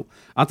not. So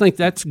I think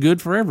that's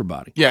good for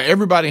everybody. Yeah,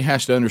 everybody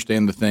has to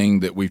understand the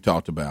thing that we've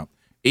talked about.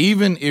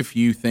 Even if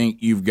you think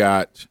you've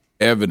got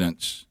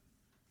evidence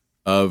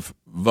of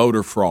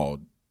voter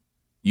fraud,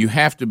 you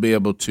have to be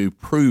able to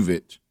prove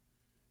it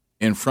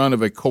in front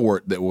of a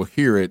court that will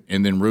hear it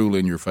and then rule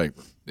in your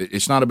favor.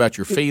 It's not about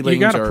your feelings. You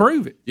got to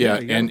prove it. Yeah,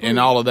 and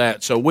all of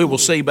that. So we will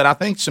see. But I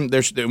think and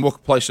we'll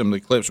play some of the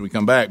clips when we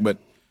come back. But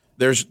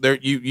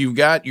you've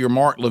got your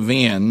Mark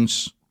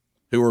Levins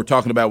who were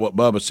talking about what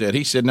Bubba said.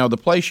 He said, no, the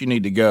place you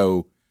need to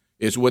go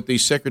is what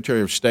these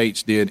Secretary of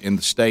States did in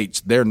the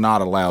states they're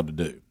not allowed to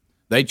do.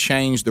 They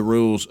changed the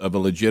rules of a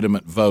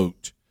legitimate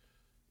vote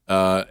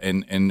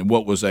and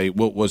what was a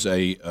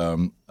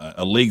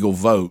legal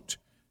vote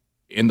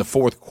in the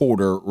fourth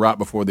quarter right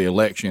before the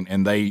election,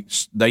 and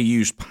they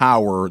used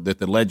power that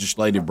the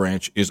legislative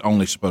branch is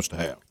only supposed to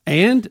have.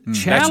 And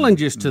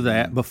challenges to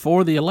that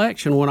before the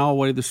election went all the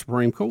way to the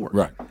Supreme Court.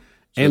 Right.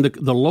 And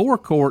the lower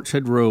courts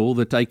had ruled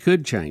that they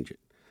could change it.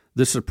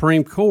 The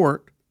Supreme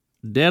Court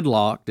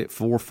deadlocked at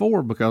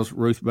 4-4 because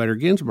Ruth Bader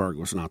Ginsburg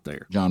was not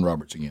there. John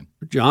Roberts again.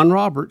 John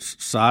Roberts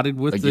sided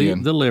with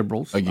the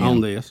liberals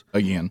on this.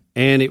 Again.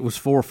 And it was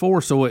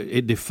 4-4, so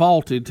it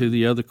defaulted to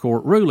the other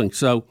court ruling.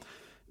 So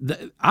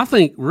I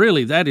think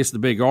really that is the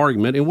big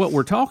argument. And what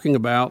we're talking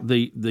about,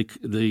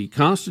 the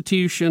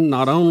Constitution,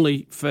 not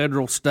only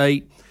federal,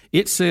 state,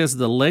 it says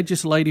the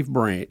legislative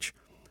branch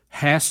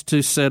has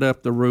to set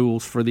up the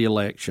rules for the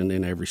election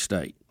in every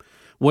state.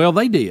 Well,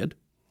 they did.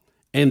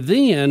 And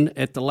then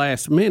at the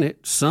last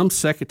minute, some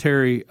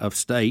Secretary of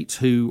States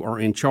who are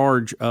in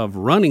charge of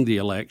running the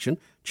election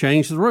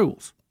changed the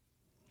rules.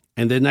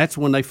 And then that's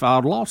when they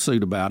filed a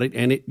lawsuit about it,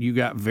 and you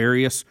got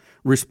various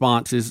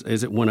responses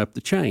as it went up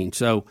the chain.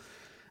 So,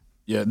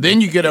 yeah, then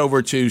you get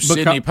over to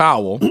Sidney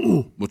Powell,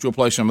 which we'll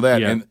play some of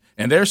that,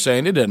 and they're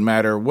saying it doesn't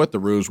matter what the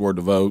rules were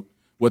to vote.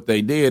 What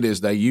they did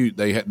is they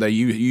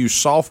used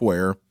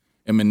software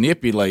and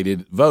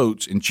manipulated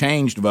votes and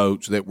changed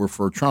votes that were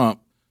for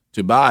Trump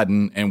to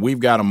Biden, and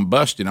we've got them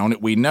busted on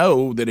it. We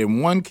know that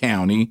in one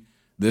county,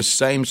 this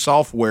same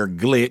software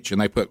glitch, and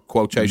they put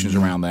quotations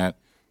around that,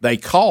 they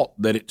caught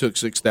that it took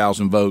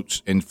 6,000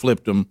 votes and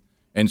flipped them.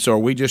 And so are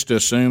we just to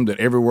assume that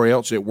everywhere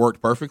else it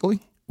worked perfectly?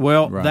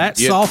 Well, that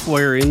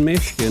software in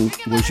Michigan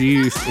was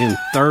used in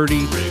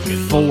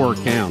 34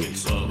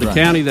 counties. The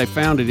county they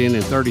found it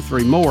in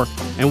 33 more,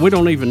 and we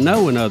don't even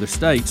know in other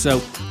states.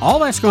 So all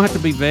that's going to have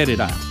to be vetted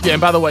out. Yeah,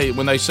 and by the way,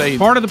 when they say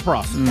part of the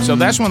process. So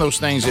that's one of those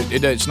things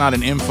that it's not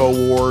an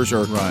InfoWars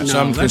or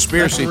some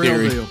conspiracy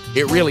theory. Deal.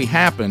 It really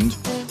happened.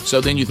 So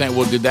then you think,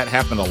 well, did that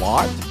happen a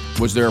lot?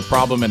 Was there a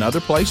problem in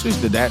other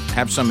places? Did that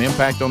have some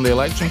impact on the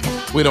election?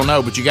 We don't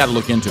know, but you got to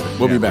look into it.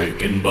 We'll be back.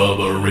 Rick and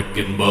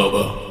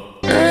Bubba.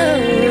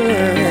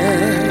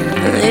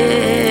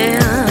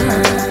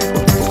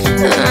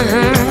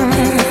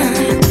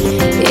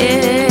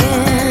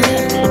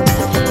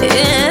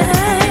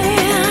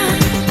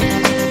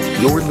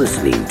 You're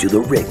listening to The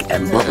Rick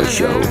and Bubba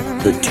Show,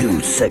 the two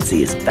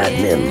sexiest fat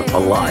men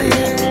alive.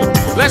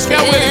 Let's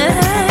go with it.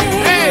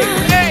 Hey,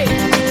 hey.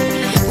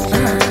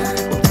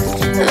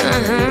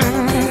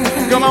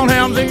 Come on,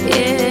 Helmsy.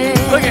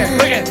 Look at.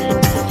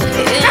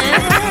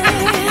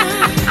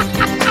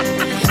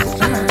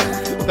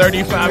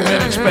 35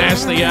 minutes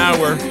past the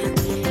hour.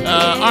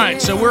 All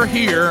right, so we're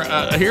here.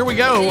 Here we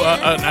go.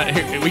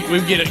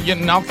 We're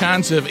getting all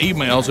kinds of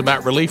emails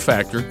about Relief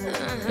Factor.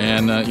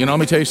 And, let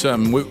me tell you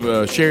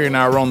something. Sherry and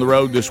I were on the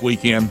road this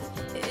weekend.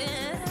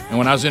 And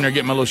when I was in there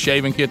getting my little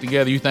shaving kit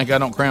together, you think I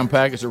don't cram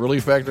packets of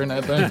Relief Factor in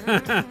that thing?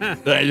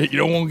 You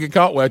don't want to get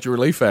caught without your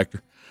Relief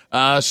Factor.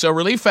 So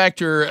Relief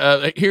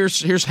Factor,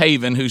 here's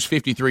Haven, who's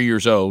 53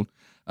 years old.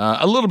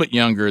 A little bit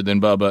younger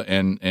than Bubba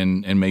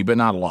and me, but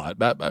not a lot.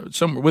 But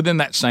somewhere within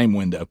that same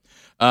window.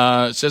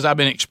 Says, I've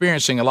been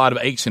experiencing a lot of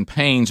aches and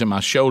pains in my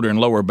shoulder and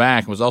lower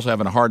back. Was also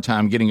having a hard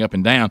time getting up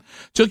and down.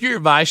 Took your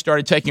advice,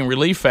 started taking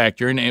Relief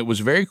Factor, and it was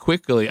very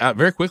quickly, I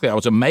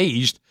was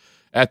amazed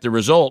at the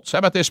results. How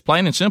about this?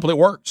 Plain and simple, it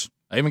works.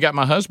 I even got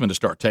my husband to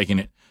start taking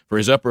it for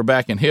his upper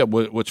back and hip.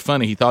 What's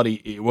funny, he thought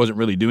it wasn't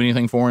really doing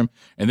anything for him,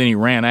 and then he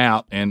ran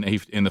out, and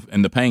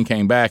the pain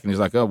came back, and he's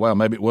like, oh, well,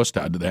 maybe it was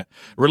tied to that.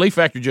 Relief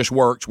Factor just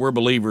works. We're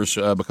believers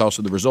because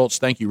of the results.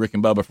 Thank you, Rick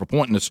and Bubba, for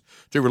pointing us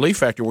to Relief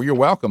Factor. Well, you're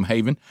welcome,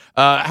 Haven.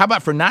 How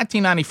about for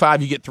 $19.95,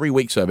 you get 3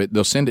 weeks of it.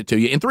 They'll send it to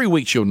you. In 3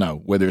 weeks, you'll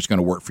know whether it's going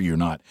to work for you or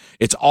not.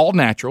 It's all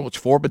natural. It's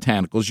 4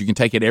 botanicals. You can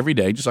take it every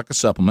day, just like a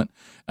supplement,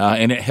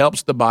 and it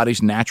helps the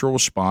body's natural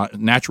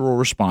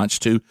response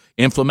to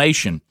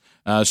inflammation.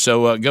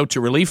 So go to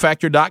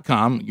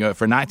relieffactor.com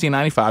for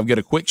 $19.95. Get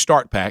a quick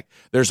start pack.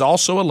 There's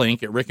also a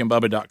link at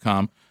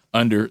rickandbubba.com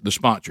under the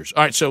sponsors.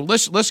 All right, so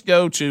let's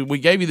go to, we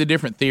gave you the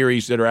different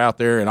theories that are out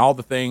there and all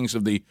the things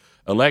of the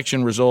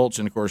election results.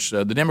 And, of course,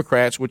 the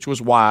Democrats, which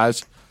was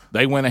wise,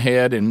 they went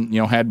ahead and,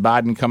 had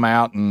Biden come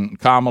out and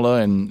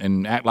Kamala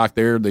and act like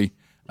they're the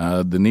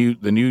the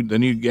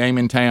new game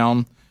in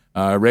town,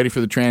 ready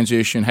for the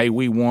transition. Hey,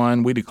 we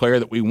won. We declare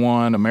that we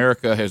won.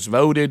 America has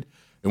voted,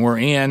 and we're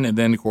in. And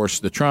then, of course,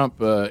 the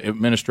Trump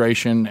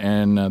administration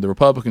and the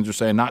Republicans are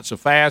saying not so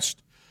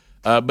fast.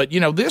 But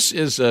this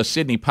is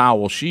Sidney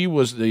Powell. She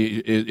was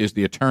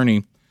the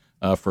attorney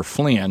for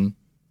Flynn,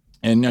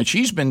 and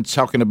she's been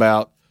talking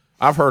about.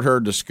 I've heard her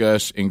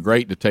discuss in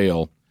great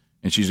detail,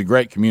 and she's a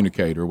great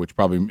communicator, which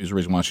probably is the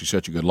reason why she's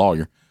such a good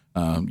lawyer.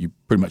 You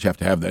pretty much have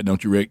to have that,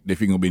 don't you, Rick,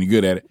 if you're going to be any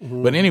good at it.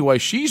 Mm-hmm. But anyway,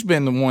 she's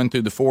been the one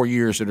through the 4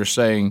 years that are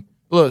saying,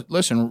 look,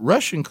 listen,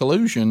 Russian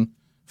collusion,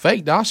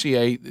 fake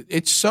dossier,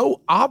 it's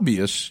so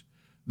obvious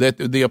that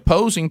the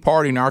opposing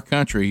party in our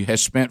country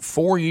has spent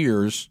 4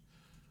 years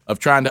of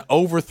trying to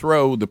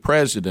overthrow the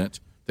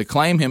president, to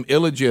claim him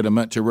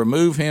illegitimate, to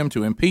remove him,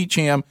 to impeach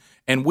him,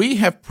 and we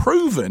have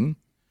proven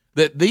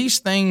that these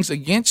things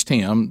against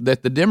him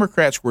that the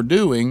Democrats were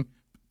doing,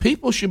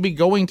 people should be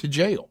going to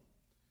jail.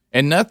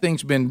 And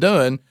nothing's been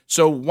done.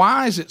 So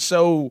why is it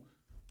so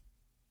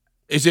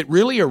 – is it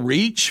really a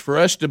reach for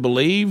us to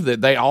believe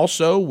that they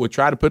also would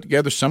try to put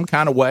together some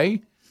kind of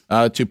way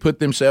to put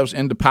themselves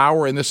into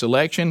power in this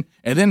election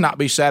and then not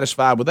be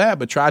satisfied with that,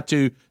 but try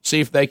to see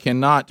if they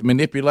cannot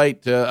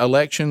manipulate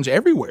elections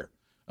everywhere?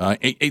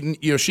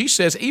 She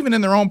says even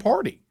in their own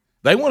party,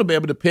 they want to be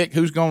able to pick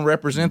who's going to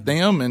represent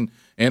them and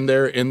in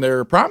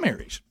their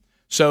primaries.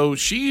 So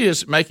she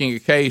is making a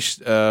case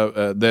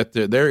that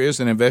there is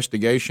an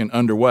investigation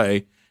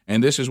underway,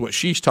 and this is what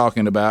she's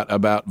talking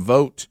about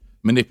vote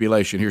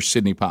manipulation. Here's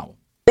Sidney Powell.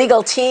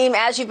 Legal team,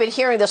 as you've been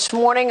hearing this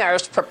morning,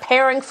 is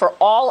preparing for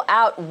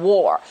all-out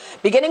war,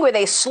 beginning with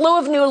a slew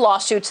of new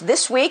lawsuits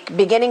this week,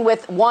 beginning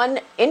with one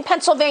in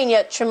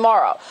Pennsylvania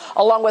tomorrow,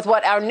 along with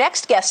what our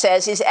next guest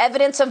says is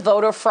evidence of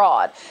voter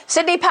fraud.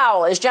 Sidney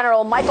Powell is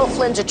General Michael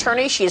Flynn's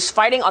attorney. She is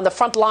fighting on the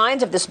front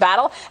lines of this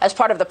battle as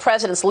part of the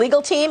president's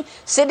legal team.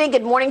 Sidney,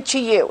 good morning to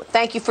you.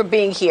 Thank you for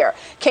being here.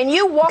 Can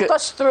you walk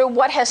us through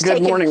what has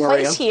taken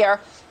place here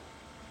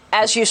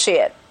as you see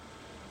it?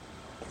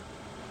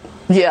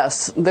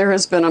 Yes, there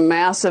has been a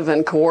massive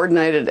and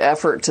coordinated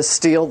effort to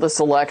steal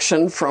this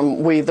election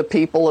from we, the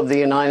people of the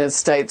United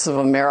States of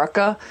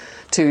America,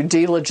 to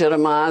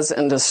delegitimize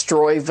and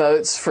destroy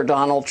votes for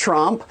Donald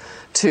Trump,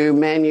 to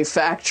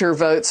manufacture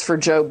votes for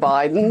Joe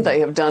Biden. They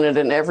have done it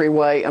in every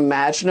way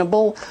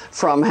imaginable,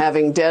 from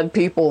having dead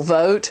people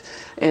vote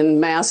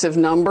in massive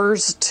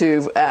numbers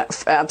to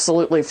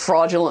absolutely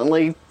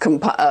fraudulently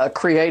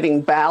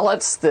creating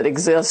ballots that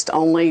exist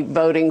only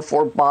voting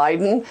for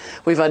Biden.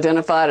 We've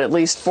identified at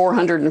least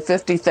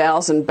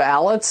 450,000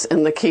 ballots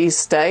in the key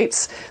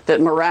states that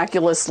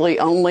miraculously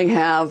only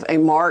have a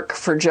mark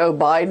for Joe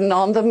Biden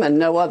on them and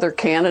no other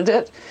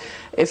candidate.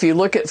 If you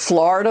look at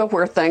Florida,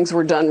 where things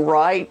were done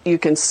right, you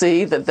can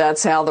see that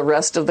that's how the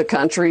rest of the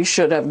country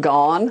should have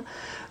gone.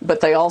 But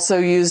they also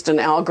used an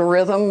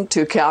algorithm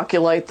to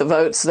calculate the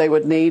votes they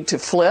would need to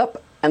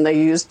flip, and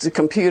they used the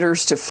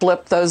computers to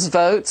flip those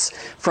votes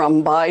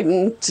from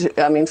Trump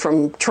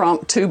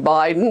to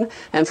Biden,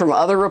 and from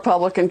other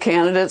Republican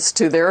candidates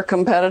to their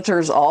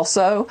competitors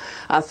also.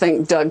 I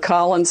think Doug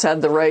Collins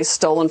had the race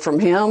stolen from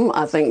him.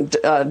 I think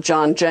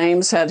John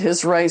James had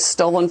his race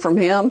stolen from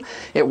him.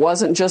 It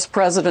wasn't just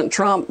President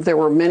Trump. There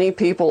were many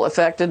people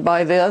affected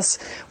by this.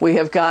 We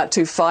have got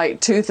to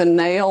fight tooth and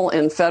nail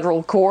in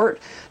federal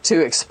court to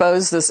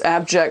expose this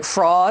abject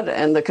fraud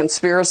and the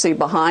conspiracy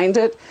behind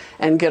it,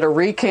 and get a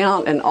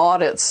recount and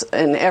audits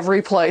in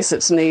every place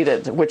it's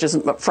needed, which is,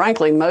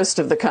 frankly, most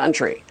of the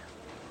country.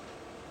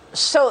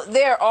 So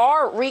there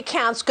are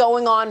recounts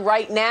going on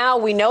right now.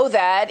 We know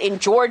that in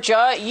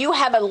Georgia, you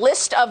have a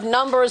list of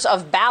numbers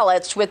of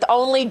ballots with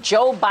only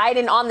Joe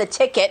Biden on the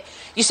ticket.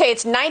 You say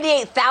it's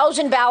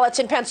 98,000 ballots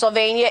in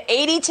Pennsylvania,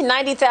 80 to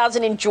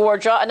 90,000 in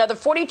Georgia, another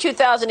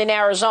 42,000 in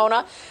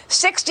Arizona,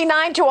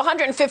 69 to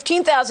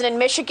 115,000 in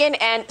Michigan,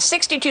 and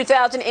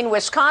 62,000 in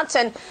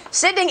Wisconsin.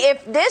 Sidney,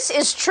 if this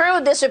is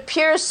true, this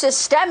appears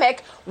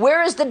systemic.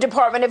 Where is the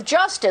Department of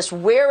Justice?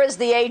 Where is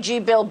the AG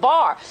Bill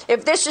Barr?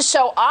 If this is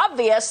so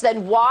obvious,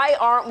 then why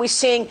aren't we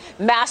seeing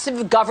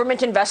massive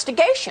government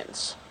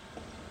investigations?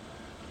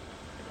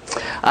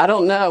 I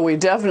don't know. We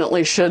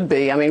definitely should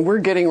be. I mean, we're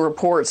getting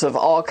reports of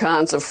all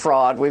kinds of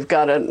fraud. We've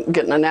got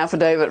getting an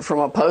affidavit from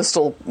a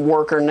postal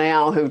worker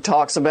now who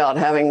talks about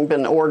having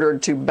been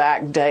ordered to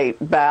backdate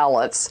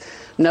ballots.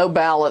 No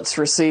ballots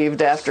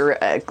received after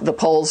the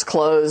polls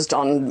closed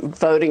on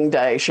voting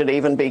day should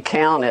even be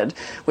counted.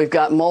 We've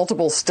got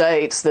multiple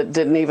states that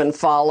didn't even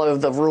follow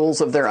the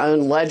rules of their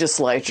own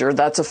legislature.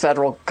 That's a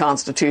federal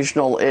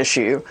constitutional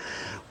issue.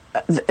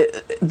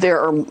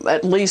 There are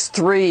at least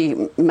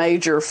three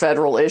major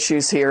federal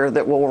issues here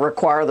that will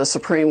require the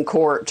Supreme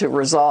Court to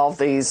resolve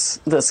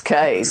this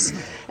case.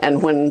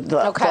 And when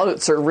the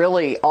votes are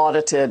really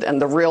audited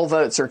and the real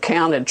votes are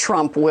counted,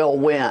 Trump will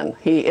win.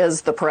 He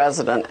is the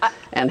president,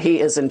 and he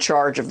is in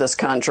charge of this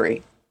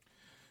country.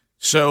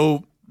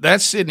 So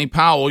that's Sidney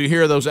Powell. You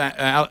hear those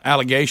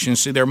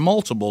allegations. See, they're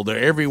multiple. They're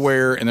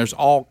everywhere, and there's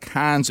all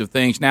kinds of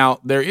things. Now,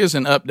 there is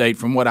an update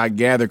from what I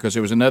gather, because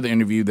there was another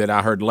interview that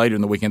I heard later in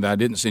the weekend that I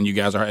didn't send you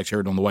guys. I actually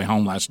heard on the way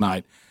home last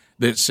night,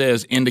 that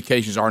says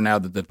indications are now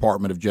that the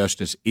Department of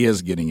Justice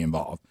is getting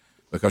involved,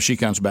 because she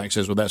comes back and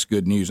says, well, that's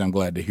good news. I'm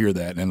glad to hear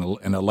that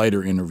in a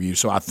later interview.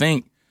 So I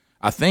think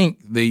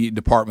the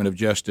Department of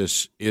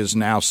Justice is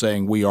now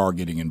saying we are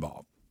getting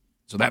involved.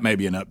 So that may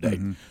be an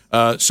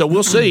update. So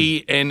we'll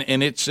see. And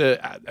it's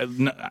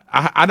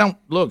I don't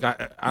look.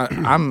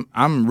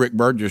 I'm Rick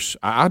Burgess.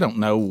 I don't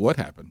know what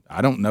happened.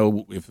 I don't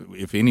know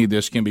if any of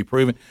this can be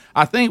proven.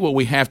 I think what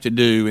we have to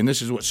do, and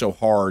this is what's so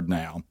hard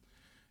now,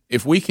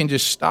 if we can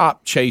just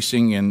stop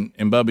chasing, and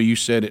Bubba, you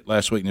said it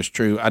last week, and it's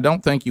true. I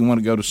don't think you want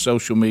to go to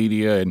social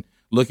media and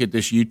look at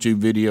this YouTube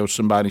video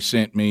somebody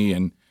sent me,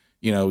 and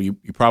you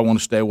probably want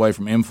to stay away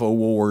from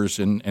InfoWars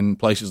and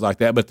places like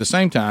that. But at the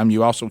same time,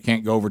 you also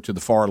can't go over to the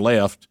far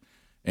left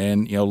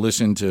and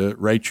listen to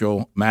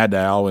Rachel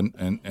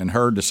Maddow and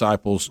her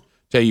disciples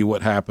tell you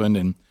what happened,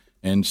 and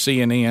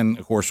CNN,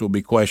 of course, will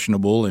be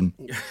questionable,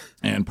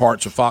 and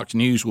parts of Fox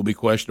News will be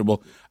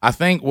questionable. I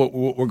think what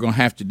we're going to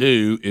have to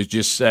do is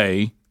just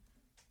say,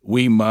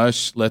 we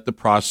must let the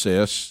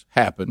process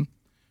happen,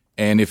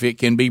 and if it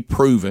can be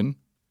proven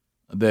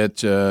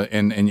that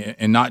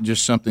and not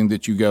just something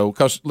that you go,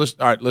 because let's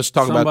talk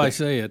Somebody about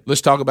say it.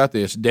 Let's talk about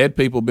this. Dead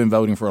people have been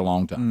voting for a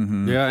long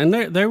time. Yeah, and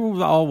they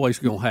were always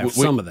going to have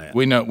some of that.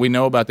 We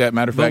know about that.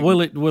 Matter of fact,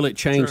 but will it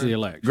change the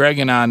election? Greg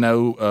and I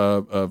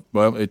know.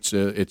 Well, it's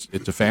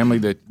a family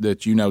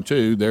that you know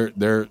too.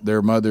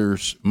 Their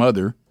mother's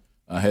mother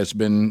has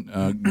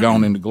been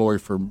gone into glory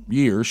for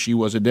years. She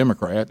was a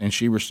Democrat, and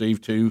she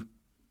received two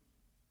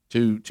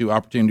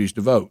opportunities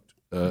to vote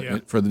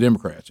for the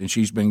Democrats, and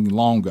she's been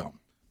long gone.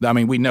 I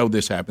mean, we know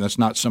this happened. That's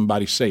not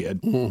somebody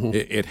said. Mm-hmm.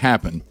 It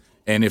happened.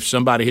 And if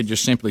somebody had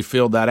just simply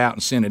filled that out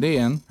and sent it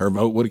in, her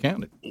vote would have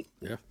counted.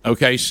 Yeah.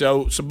 Okay.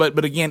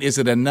 But again, is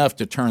it enough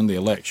to turn the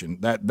election?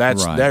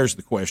 That's Right. There's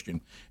the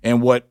question.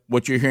 And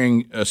what you're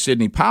hearing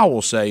Sidney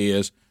Powell say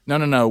is,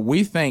 no.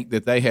 We think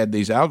that they had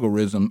these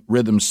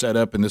rhythms set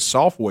up in this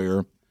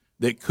software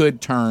that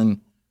could turn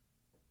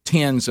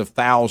tens of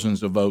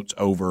thousands of votes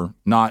over,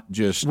 not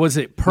just. Was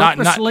it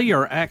purposely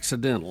or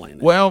accidentally?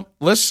 Well,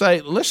 let's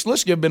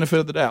give benefit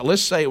of the doubt.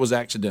 Let's say it was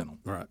accidental.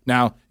 Right.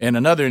 Now, in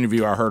another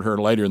interview I heard her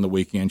later in the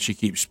weekend, she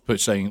keeps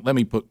saying, let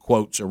me put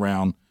quotes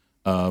around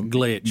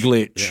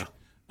glitch.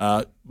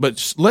 Yeah.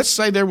 But let's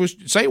say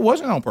it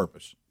wasn't on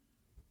purpose.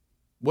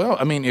 Well,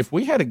 I mean, if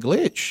we had a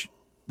glitch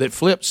that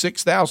flipped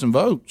 6,000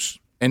 votes,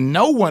 and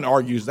no one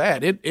argues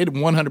that, it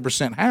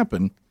 100%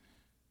 happened.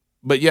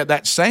 But yet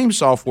that same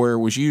software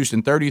was used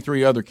in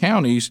 33 other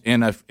counties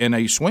in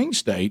a swing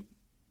state.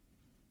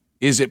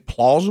 Is it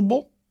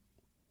plausible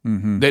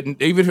that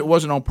even if it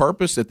wasn't on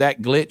purpose,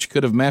 that glitch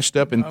could have messed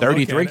up in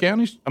 33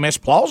 counties? I mean, it's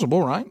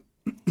plausible, right?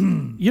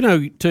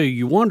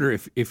 You wonder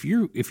if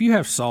you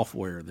have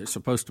software that's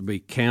supposed to be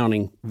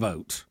counting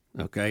votes,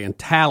 okay, and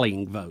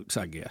tallying votes,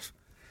 I guess.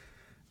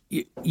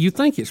 You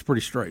think it's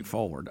pretty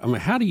straightforward. I mean,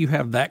 how do you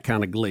have that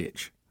kind of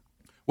glitch?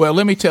 Well,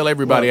 let me tell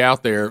everybody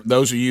out there,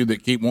 those of you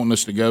that keep wanting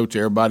us to go to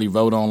everybody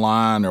vote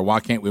online or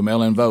why can't we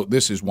mail in vote,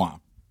 this is why.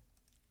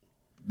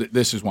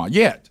 This is why.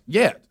 Yet.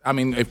 I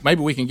mean, if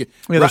maybe we can get.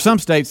 Yeah, there's some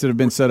states that have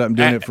been set up and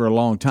doing it for a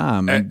long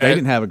time, and they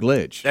didn't have a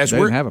glitch. They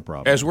didn't have a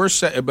problem. As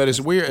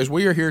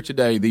we are here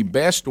today, the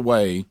best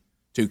way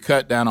to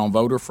cut down on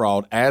voter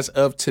fraud as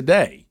of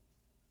today,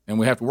 and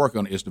we have to work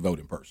on it, is to vote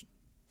in person.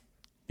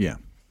 Yeah.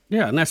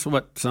 Yeah, and that's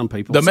what some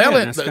people say.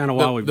 That's kind of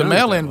why we've done the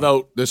mail-in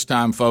vote this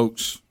time,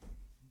 folks.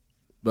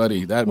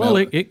 Buddy,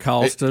 it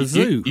costs a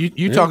zoo.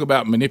 You talk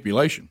about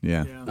manipulation.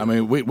 Yeah. I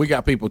mean, we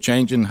got people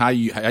changing how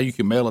you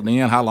can mail it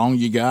in, how long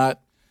you got.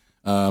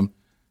 So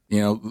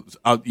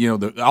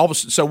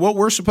what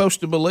we're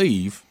supposed to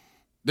believe.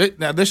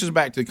 Now, this is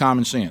back to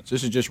common sense.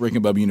 This is just Rick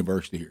and Bubba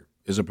University here,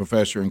 as a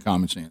professor in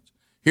common sense.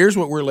 Here's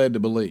what we're led to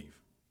believe.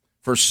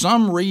 For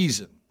some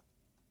reason,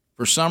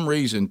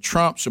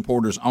 Trump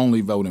supporters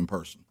only vote in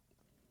person,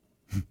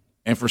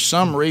 and for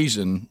some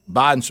reason,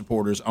 Biden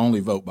supporters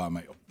only vote by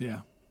mail. Yeah.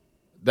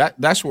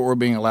 That's what we're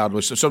being allowed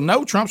to. So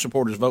no Trump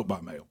supporters vote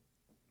by mail.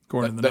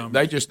 According to the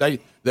numbers.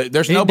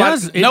 There's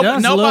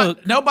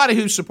nobody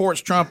who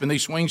supports Trump in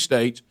these swing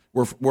states.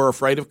 We're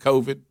afraid of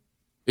COVID.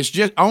 It's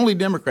just only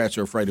Democrats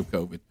are afraid of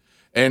COVID,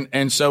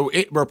 and so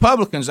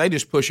Republicans, they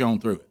just push on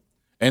through it,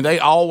 and they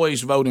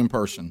always vote in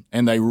person,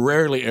 and they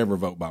rarely ever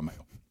vote by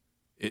mail,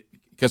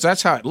 because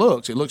that's how it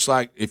looks. It looks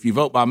like if you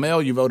vote by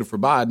mail, you voted for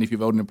Biden. If you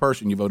voted in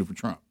person, you voted for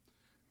Trump.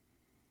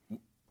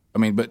 I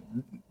mean, but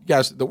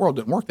guys, the world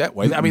doesn't work that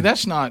way. I mean,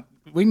 that's not.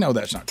 We know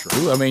that's not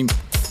true. I mean,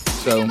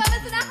 so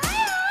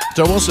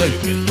we'll see.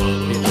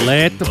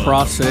 Let the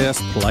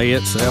process play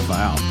itself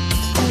out.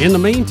 In the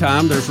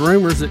meantime, there's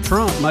rumors that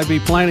Trump may be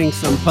planning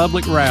some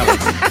public rallies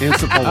in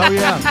support. Oh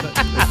yeah,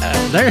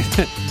 there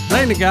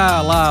ain't a guy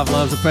alive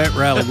loves a pet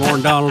rally more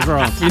than Donald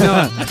Trump. You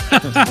know.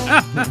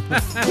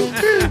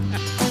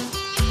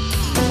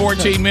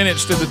 14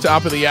 minutes to the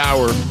top of the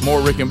hour. More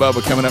Rick and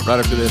Bubba coming up right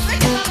after this.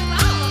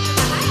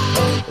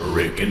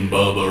 Rick and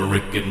Bubba,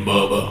 Rick and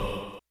Bubba.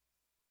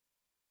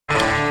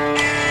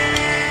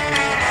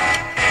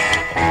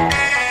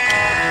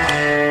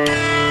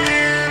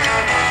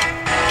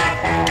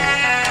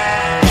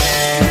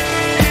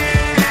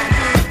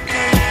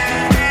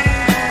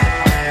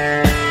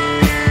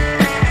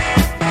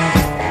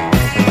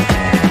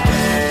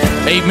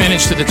 8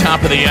 minutes to the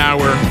top of the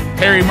hour.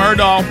 Harry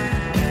Murdahl,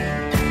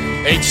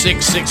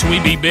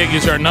 866-WE-BE-BIG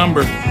is our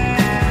number.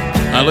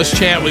 Let's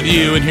chat with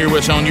you and hear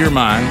what's on your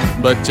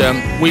mind. But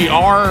we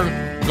are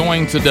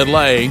going to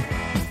delay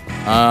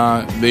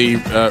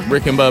the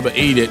Rick and Bubba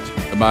Eat It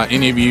by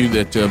any of you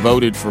that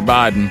voted for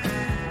Biden.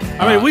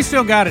 I mean, we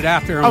still got it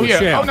out there on the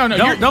shelf. Oh,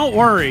 no, don't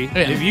worry.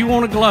 Yeah. If you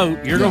want to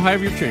gloat, you're going to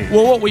have your chance.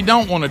 Well, what we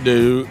don't want to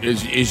do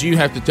is you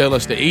have to tell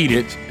us to eat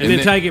it. And then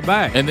take it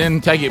back. And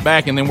then take it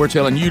back, and then we're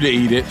telling you to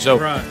eat it.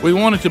 So we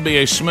want it to be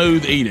a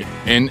smooth eat it.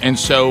 And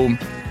so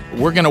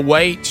we're going to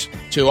wait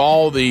till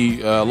all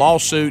the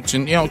lawsuits.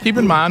 And, keep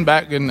in mind,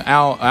 back in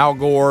Al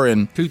Gore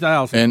and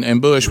 2000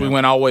 and Bush, we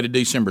went all the way to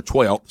December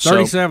 12th.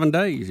 37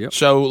 days, yep.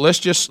 So let's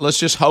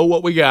just hold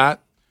what we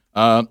got.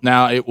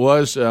 Now it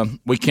was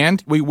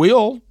we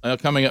will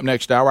coming up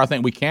next hour. I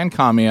think we can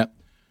comment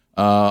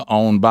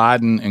on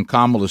Biden and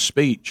Kamala's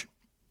speech.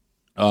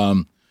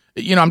 I'm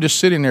just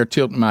sitting there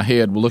tilting my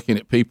head, looking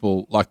at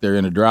people like they're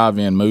in a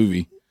drive-in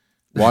movie,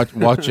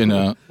 watching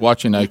a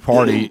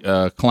party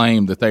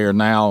claim that they are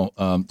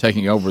now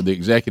taking over the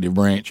executive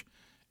branch.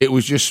 It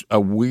was just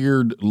a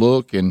weird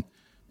look, and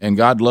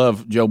God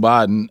love Joe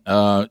Biden.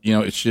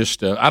 It's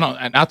just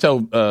I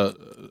tell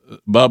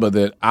Bubba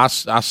that I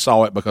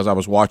saw it because I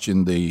was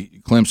watching the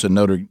Clemson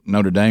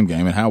Notre Dame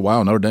game, and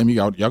Notre Dame,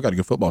 y'all got a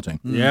good football team.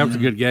 Yeah, it was a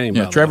good game.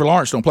 Yeah, Trevor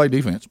Lawrence don't play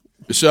defense,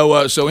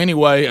 so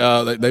anyway,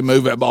 they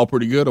move that ball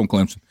pretty good on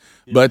Clemson.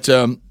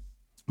 Yeah.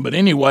 But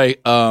anyway,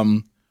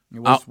 it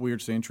was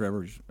weird seeing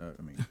Trevor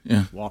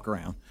walk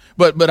around.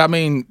 But I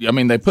mean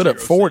they put up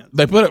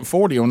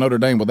 40 on Notre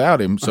Dame without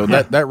him, so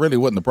that really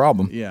wasn't the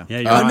problem. Yeah.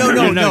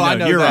 No, I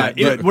know you're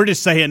right. We're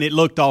just saying it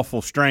looked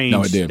awful strange.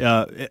 No, it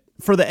did.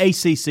 For the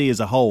ACC as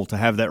a whole to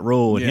have that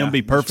rule and him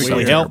be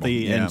perfectly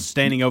healthy and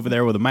standing over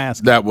there with a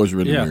mask. That was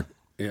really weird.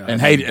 Yeah.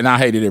 And I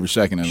hated every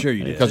second of it. Sure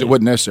you did. Because it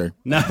wasn't necessary.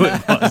 No, it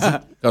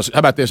wasn't. Because how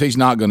about this? He's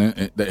not going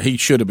to. He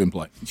should have been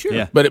playing. Sure.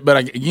 Yeah. But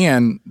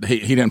again, he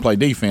didn't play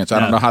defense.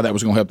 I don't know how that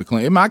was going to help the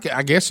Clemson.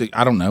 I guess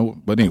I don't know.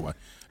 But anyway,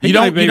 you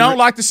don't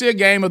like to see a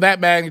game of that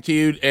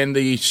magnitude and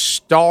the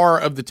star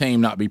of the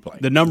team not be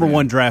playing. The number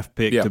one draft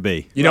pick to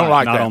be. You don't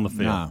like not that on the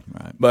field. No,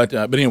 right. But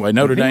anyway,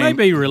 Notre Dame. He may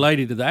be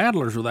related to the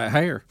Adlers with that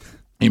hair.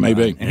 He may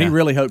be, and he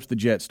really hopes the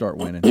Jets start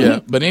winning.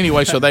 Yeah, but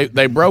anyway, so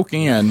they broke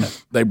in.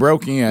 They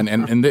broke in,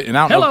 and I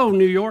don't Hello, know,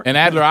 New York. And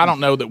Adler, I don't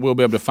know that we'll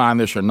be able to find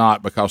this or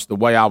not because the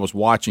way I was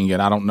watching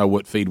it, I don't know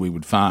what feed we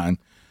would find.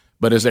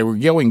 But as they were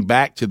going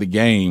back to the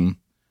game,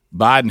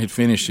 Biden had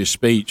finished his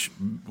speech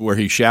where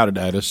he shouted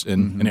at us,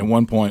 and at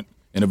one point,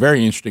 in a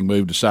very interesting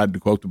move, decided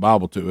to quote the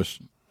Bible to us.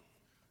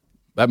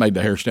 That made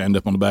the hair stand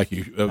up on the back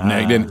of your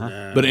neck, didn't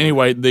it? But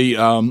anyway,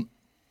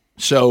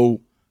 so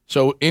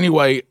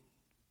anyway.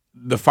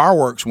 The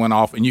fireworks went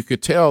off, and you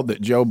could tell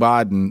that Joe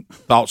Biden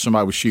thought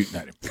somebody was shooting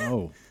at him.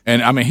 Oh,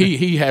 and I mean,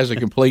 he has a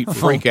complete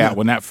freak out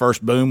when that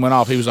first boom went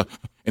off. He was like,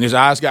 and his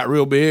eyes got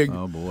real big.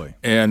 Oh boy!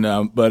 And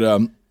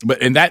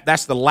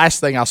that's the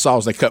last thing I saw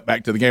as they cut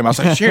back to the game. I was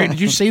like, Sherry, did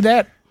you see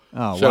that?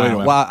 Oh, so wow.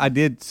 Anyway. Well, I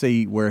did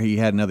see where he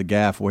had another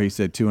gaffe where he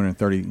said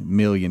 230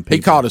 million people.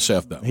 He called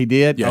himself though. He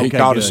did. Yeah, okay, he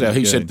called good, himself.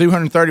 He good. said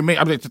 230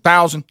 million. I mean, it's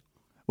 1,000.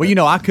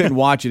 Well, I couldn't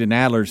watch it, and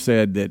Adler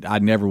said that I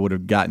never would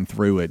have gotten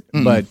through it.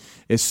 Mm-hmm. But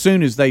as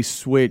soon as they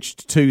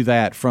switched to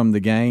that from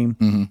the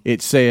game,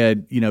 it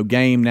said,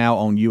 game now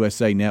on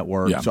USA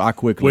Network. Yeah. So I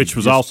quickly, which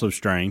was also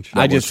strange.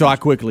 I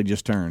quickly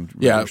just turned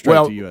straight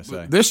to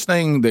USA. This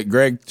thing that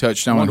Greg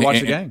touched on,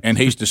 watch the game. And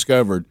he's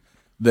discovered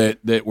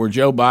that where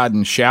Joe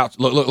Biden shouts,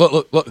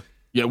 look.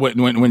 Yeah, when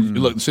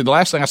look, see, the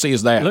last thing I see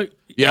is that. Look,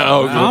 yeah,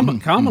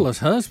 Kamala's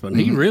husband,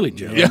 he really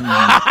joked.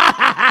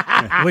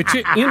 Yeah. Which,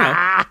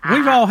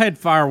 we've all had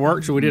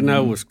fireworks that we didn't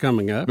know was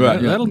coming up.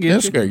 Right, That'll get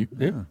you. Scare you.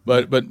 Yeah.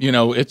 But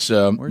it's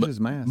where's his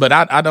mask? But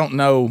I don't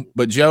know.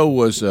 But Joe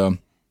was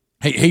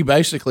he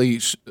basically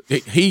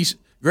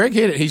Greg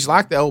hit it. He's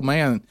like the old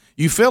man.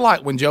 You feel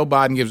like when Joe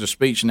Biden gives a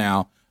speech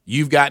now,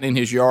 you've gotten in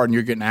his yard and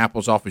you're getting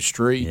apples off his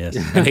tree. Yes.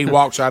 And he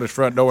walks out his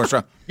front door and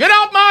says, "Get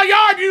off my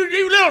yard,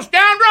 you little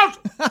scoundrels!"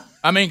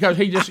 I mean, because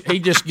he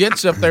just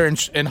gets up there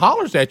and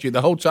hollers at you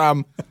the whole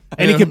time.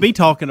 And he could be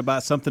talking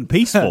about something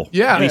peaceful.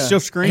 Yeah. And he's still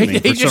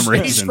screaming for some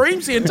reason. He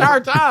screams the entire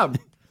time.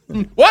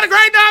 What a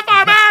great night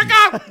for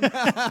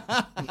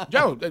America!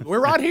 Joe,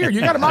 we're right here.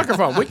 You got a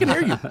microphone. We can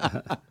hear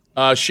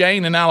you.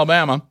 Shane in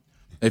Alabama.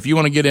 If you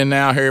want to get in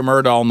now, Harry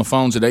Murdahl on the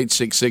phones at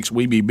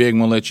 866-WE-BE-BIG, and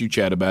we'll let you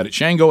chat about it.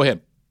 Shane, go ahead.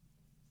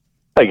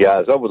 Hey,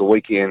 guys, over the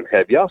weekend,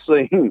 have y'all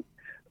seen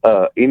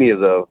any of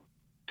the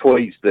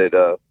tweets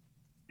that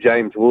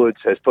James Woods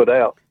has put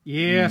out?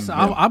 Yes,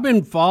 I've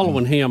been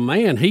following him.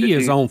 Man, he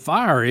is on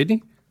fire,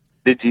 isn't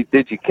he?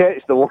 Did you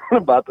catch the one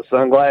about the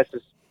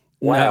sunglasses?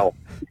 Wow.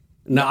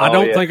 No, I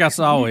don't think I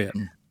saw it.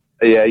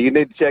 Yeah, you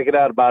need to check it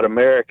out about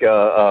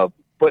America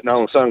putting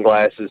on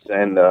sunglasses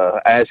and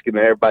asking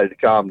everybody to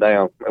calm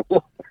down.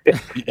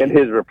 And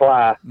his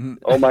reply,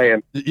 oh,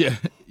 man. Yeah.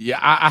 Yeah,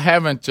 I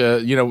haven't.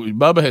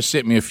 Bubba has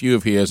sent me a few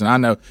of his, and I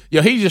know.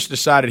 He just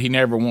decided he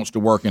never wants to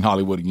work in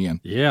Hollywood again.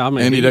 Yeah, I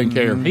mean, and he doesn't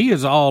care. He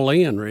is all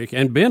in, Rick,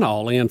 and been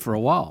all in for a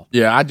while.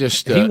 Yeah, I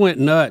just he went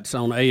nuts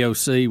on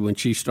AOC when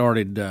she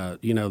started.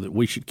 That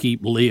we should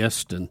keep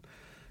lists and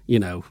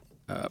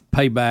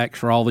paybacks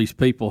for all these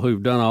people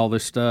who've done all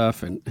this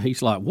stuff, and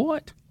he's like,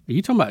 "What? Are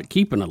you talking about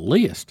keeping a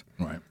list?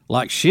 Right?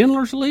 Like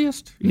Schindler's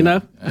List?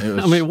 Was,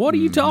 I mean, what are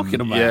you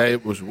talking about? Yeah,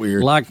 it was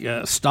weird. Like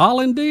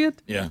Stalin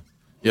did? Yeah."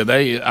 Yeah,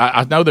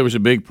 I know there was a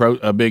big.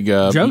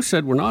 Joe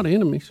said we're not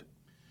enemies.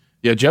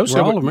 Yeah, Joe said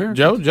all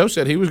Americans. Joe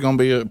said he was going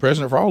to be a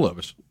president for all of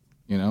us.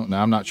 Now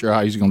I'm not sure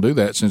how he's going to do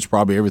that, since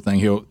probably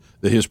everything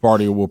that his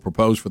party will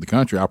propose for the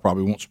country, I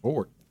probably won't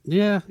support.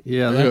 Yeah,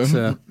 that's.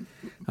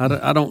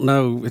 I don't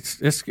know.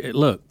 It's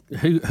look,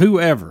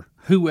 whoever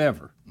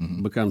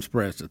becomes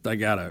president, they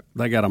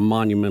got a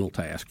monumental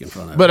task in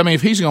front of them. But I mean,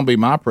 if he's going to be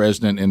my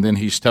president, and then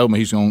he's told me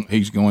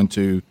he's going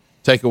to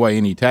take away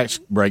any tax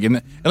break,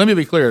 and let me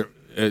be clear.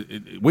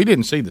 We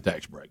didn't see the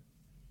tax break.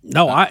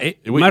 No, matter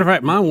of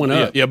fact, mine went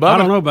up. Yeah, I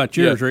don't know about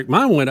yours, Rick.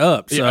 Mine went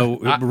up. So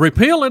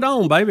repeal it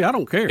on, baby. I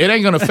don't care. It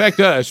ain't going to affect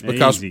us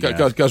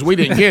because we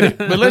didn't get it.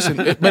 But listen,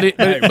 I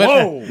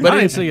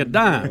didn't see a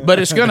dime. But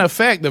it's going to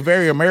affect the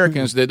very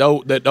Americans that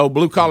owe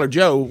Blue Collar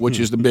Joe, which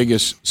is the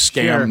biggest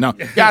scam. Sure. No,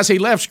 guys, he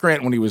left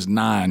Scranton when he was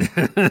 9.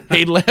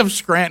 He left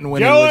Scranton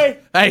when he was.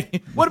 Hey,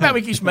 what about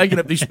he keeps making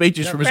up these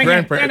speeches from his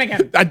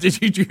grandparents?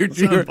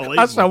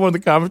 I saw one of the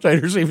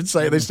commentators even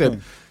say, they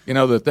said,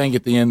 the thing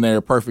at the end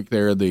there, perfect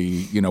there,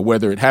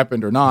 whether it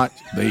happened or not,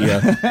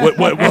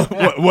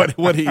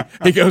 what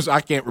he goes,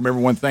 I can't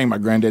remember one thing my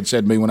granddad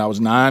said to me when I was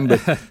 9,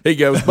 but he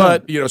goes,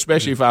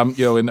 especially if I'm,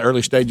 in the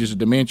early stages of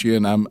dementia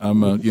and I'm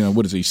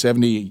what is he,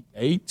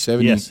 78,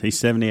 70? Yes, he's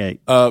 78.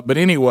 But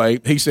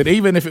anyway, he said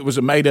even if it was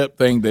a made up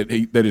thing that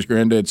his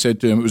granddad said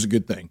to him, it was a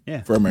good thing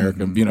for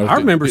America. I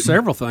remember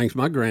several things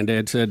my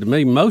granddad said to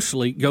me,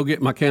 mostly go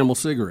get my Camel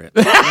cigarette.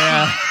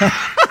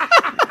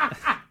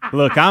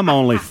 Look, I'm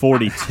only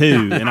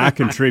 42, and I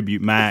contribute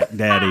Mac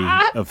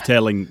Daddy of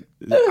telling.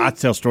 I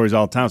tell stories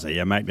all the time.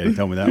 Say, Mac Daddy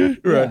told me that one.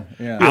 Right.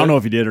 Yeah. I don't know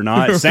if he did or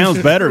not. It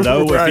sounds better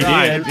though if he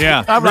did.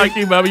 Yeah. I'm like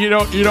you, Bubba. You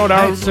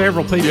don't.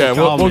 Several people. Yeah,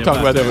 we'll talk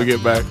about that when we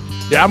get back.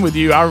 Yeah, I'm with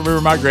you. I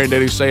remember my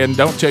granddaddy saying,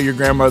 "Don't tell your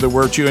grandmother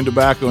we're chewing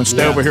tobacco and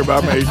stay over here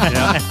by me."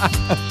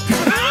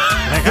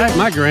 Hey,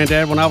 my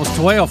granddad, when I was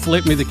 12,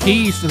 flipped me the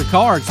keys to the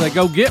car and said,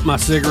 "Go get my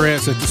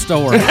cigarettes at the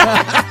store."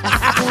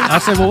 I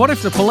said, "Well, what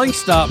if the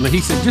police stop me?"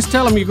 He said, "Just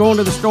tell them you're going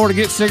to the store to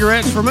get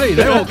cigarettes for me.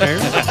 They won't care."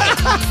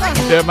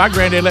 Yeah, my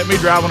granddad let me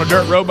drive on a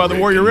dirt road by the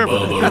Warrior River.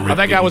 I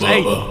think I was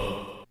 8.